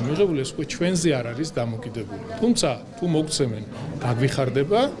იქნება მიღებული, ეს უკვე ჩვენზე არ არის დამოკიდებული. თუმცა თუ მოგცემენ,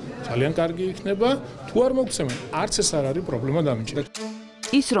 გაგვიხარდება, ძალიან კარგი იქნება, თუ არ მოგცემენ, არც ეს არ არის პრობლემა დამიჯერეთ.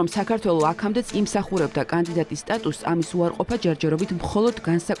 ის რომ საქართველოს აქამდეც იმსახურებდა კანდიდატის სტატუსს, ამის უარყოფა ჯერჯერობით მხოლოდ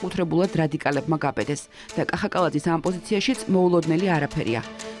განსაკუთრებულად რადიკალებმა გაბედეს და კახაკალაძის ამ პოზიციაშიც მოულოდნელი არაფერია.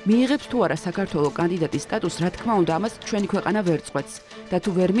 მიიღებს თუ არა საქართველოს კანდიდატის სტატუსს, რა თქმა უნდა, ამას ჩვენი ქვეყანა ვერ წყვეტს და თუ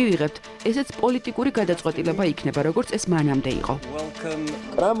ვერ მივიღებთ, ესეც პოლიტიკური გადაწყვეტილება იქნება, როგორც ეს მანამდე იყო.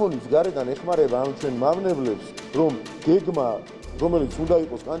 კრამონის გარედან ეხმარება ამ ჩვენ მავნებლებს, რომ გეგმა, რომელიც უნდა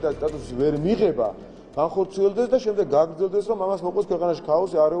იყოს კანდიდატის სტატუსი ვერ მიიღება, განხორციელდეს და შემდეგ გაგრძელდეს, რომ ამას მოყოს ქვეყანაში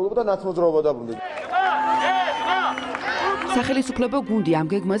ქაოსი, არეულობა და ნაცმოძრაობა დაბრუნდეს. სახელისუფლებო გუნდი ამ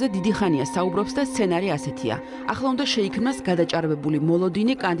გეგმაზე დიდი ხანია საუბრობს და სცენარი ასეთია. ახლა უნდა შეიქმნას გადაჭარბებული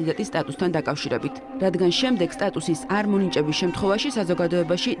მოლოდინი კანდიდატის სტატუსთან დაკავშირებით, რადგან შემდეგ სტატუსის არ მონიჭების შემთხვევაში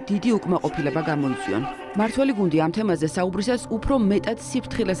საზოგადოებაში დიდი უკმაყოფილება გამოიწვიონ. მმართველი გუნდი ამ თემაზე საუბრისას უფრო მეტად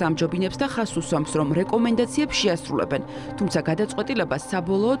სიფრთხილეს ამჯობინებს და ხაზს უსვამს, რომ რეკომენდაციებს შეასრულებენ, თუმცა გადაწყვეტილება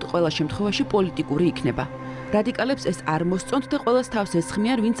საბოლოოდ ყველა შემთხვევაში პოლიტიკური იქნება. რადიკალებს ეს არ მოსწონთ და ყველას თავს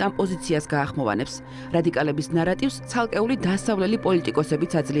ესხმიან, ვინც ამ პოზიციას გაახმოვანებს. რადიკალების ნარატივს ცალკეული დასავლელი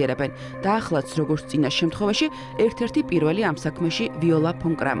პოლიტიკოსებიც აძლიერებენ და ახლაც როგორც წინა შემთხვევაში ერთ-ერთი პირველი ამ საქმეში ვიოლა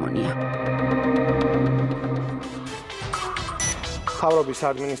ფონ კრამონია. მთავრობის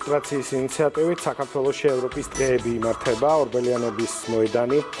ადმინისტრაციის ინიციატივით საქართველოში ევროპის დღეები იმართება, ორბელიანების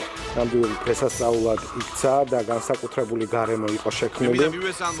მოედანი ნამდვილ დღესასწაულად იქცა და განსაკუთრებული გარემო იყო შექმნილი,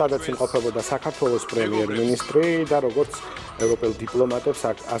 სადაც იმყოფებოდა საქართველოს პრემიერ-მინისტრი და როგორც ევროპელ დიპლომატებს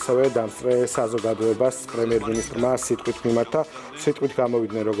ასევე დამსწრე საზოგადოებას პრემიერ-მინისტრმა სიტყვით მიმართა, სიტყვით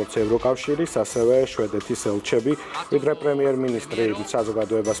გამოვიდნენ როგორც ევროკავშირის, ასევე შვედეთის ელჩები, ვიდრე პრემიერ-მინისტრი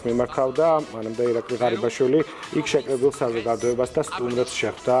საზოგადოებას მიმართავდა, მანამდე ირაკლი ღარიბაშვილი იქ შეკრებილ საზოგადოებას და სტუმრებს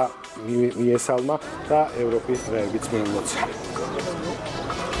შეხვდა მიესალმა და ევროპის დღეებიც მიულოცა.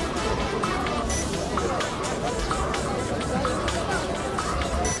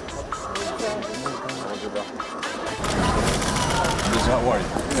 How are you?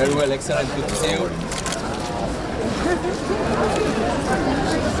 Very well, excellent. Good to see you.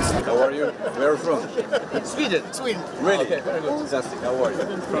 How are you? Where are you from? Sweden. Sweden. Really? Okay, very good. Fantastic. How are you?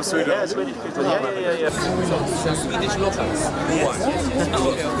 From Sweden. Yeah, Swedish people. Yeah. So Swedish locals.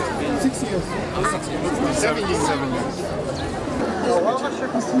 Okay. 6 years. 6 years. 7 years. 7 years.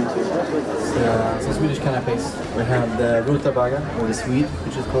 So Swedish canapes. We have the rutabaga, or the swede,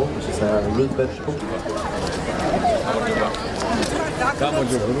 which is called, which is a root vegetable.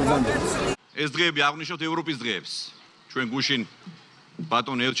 ეს დღეები აღნიშნოთ ევროპის დღეებს. ჩვენ გუშინ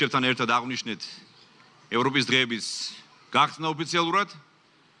ბატონ ელჩებთან ერთად აღნიშნეთ ევროპის დღეების გახსნა ოფიციალურად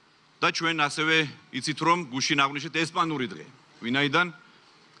და ჩვენ ასევე იცით რომ გუშინ აღნიშნეთ ესპანური დღე. ვინაიდან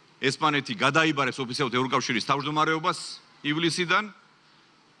ესპანეთი გადაიბარებს ოფიციალურად ევროკავშირის თავმჯდომარეობას ივლისიდან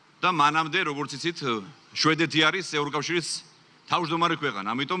და მანამდე როგორც იცით შვედეთი არის ევროკავშირის თავმჯდომარე ქვეყანა,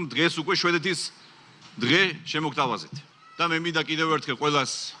 ამიტომ დღეს უკვე შვედეთის დღე შემოგთავაზეთ. და მე მინდა კიდევ ერთხელ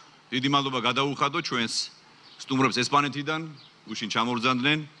ყველას დიდი მადლობა გადაუხადო ჩვენს სტუმრებს ესპანეთიდან, გუშინ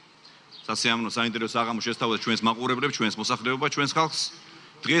ჩამორძანდნენ. სასიამოვნო საინტერესო საღამო შესთავაზეთ ჩვენს მაყურებლებს, ჩვენს მოსახლეობას, ჩვენს ხალხს.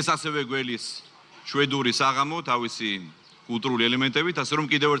 დღეს ასევე გველის შვედური საღამო თავისი კულტურული ელემენტებით, ასე რომ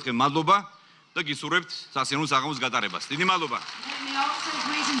კიდევ ერთხელ მადლობა და გისურვებთ სასიამოვნო საღამოს გატარებას. დიდი მადლობა.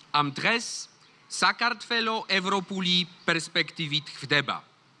 ამ დღეს საქართველო ევროპული პერსპექტივით ხდება.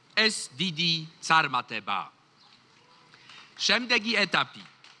 ეს დიდი წარმატება. შემდეგი ეტაპი.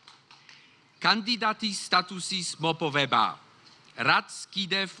 კანდიდატის სტატუსის მოპოვება, რაც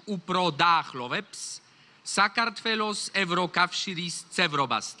კიდევ უფრო დაახლოვებს საქართველოს ევროკავშირის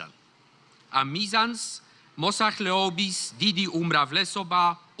წევრობასთან. ამ მიზანს მოსახლეობის დიდი უმრავლესობა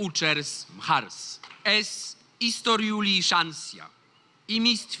უჭერს მხარს. ეს ისტორიული შანსია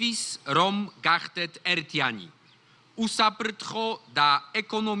იმისთვის, რომ გახდეთ ერთიანი, უსაფრთხო და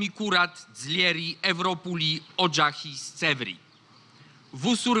ეკონომიკურად ძლიერი ევროპული ოჯახის წევრი.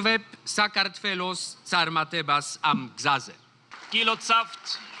 ვუსურვებ საქართველოს წარმატებას ამ გზაზე.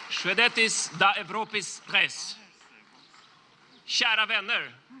 Gilotsaft, Schwedetis da Europis press. Kära vänner,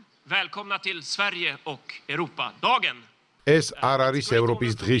 välkomna till Sverige och Europa-dagen. ეს არ არის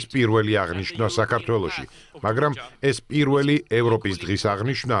ევროპის დღის პირველი აღნიშვნა საქართველოში, მაგრამ ეს პირველი ევროპის დღის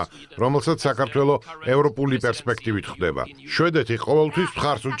აღნიშვნა, რომელსაც საქართველო ევროპული პერსპექტივით ხვდება. შვედეთი ყოველთვის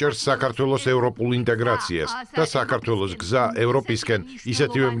მხარს უჭერს საქართველოს ევროპულ ინტეგრაციას და საქართველოს გზა ევროპისკენ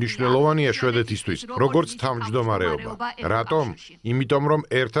ისეთივე მნიშვნელოვანია შვედეთისთვის, როგორც თავმჯდომარეობა. რატომ? იმიტომ რომ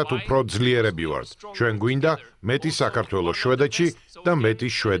ერთად უფრო ძლიერები ვართ. ჩვენ გვინდა მეტი საქართველო შვედეთში და მეტი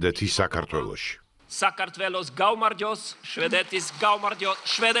შვედეთი საქართველოში. Sakartvelos gaumardios, Schwedetis gaumardios,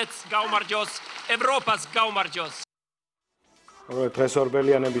 Schwedets gaumardios, Europas gaumardios. დღეს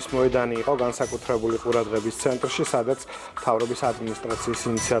ორბელიანების მოედანი იყო განსაკუთრებული ყურადღების ცენტრში, სადაც მთავრობის ადმინისტრაციის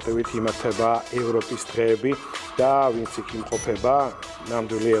ინიციატივით იმართება ევროპის დღეები და ვინც იქ იმყოფება,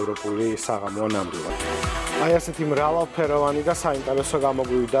 ნამდვილი ევროპული საღამოა ნამდვილად. აი ასეთი მრავალფეროვანი და საინტერესო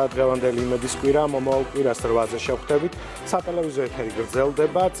გამოგვივიდა დღევანდელი იმედის კვირა, მომავალ კვირას 8-ზე შევხვდებით. სატელევიზიო ეთერი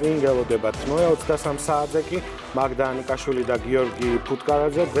გრძელდება, წინ გელოდებათ 23 საათზე კი მაგდა ანიკაშვილი და გიორგი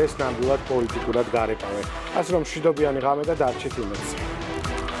ფუტკარაძე დღეს ნამდვილად პოლიტიკურად გარეკავენ. ასე რომ მშვიდობიანი ღამე და დარჩით იმედს.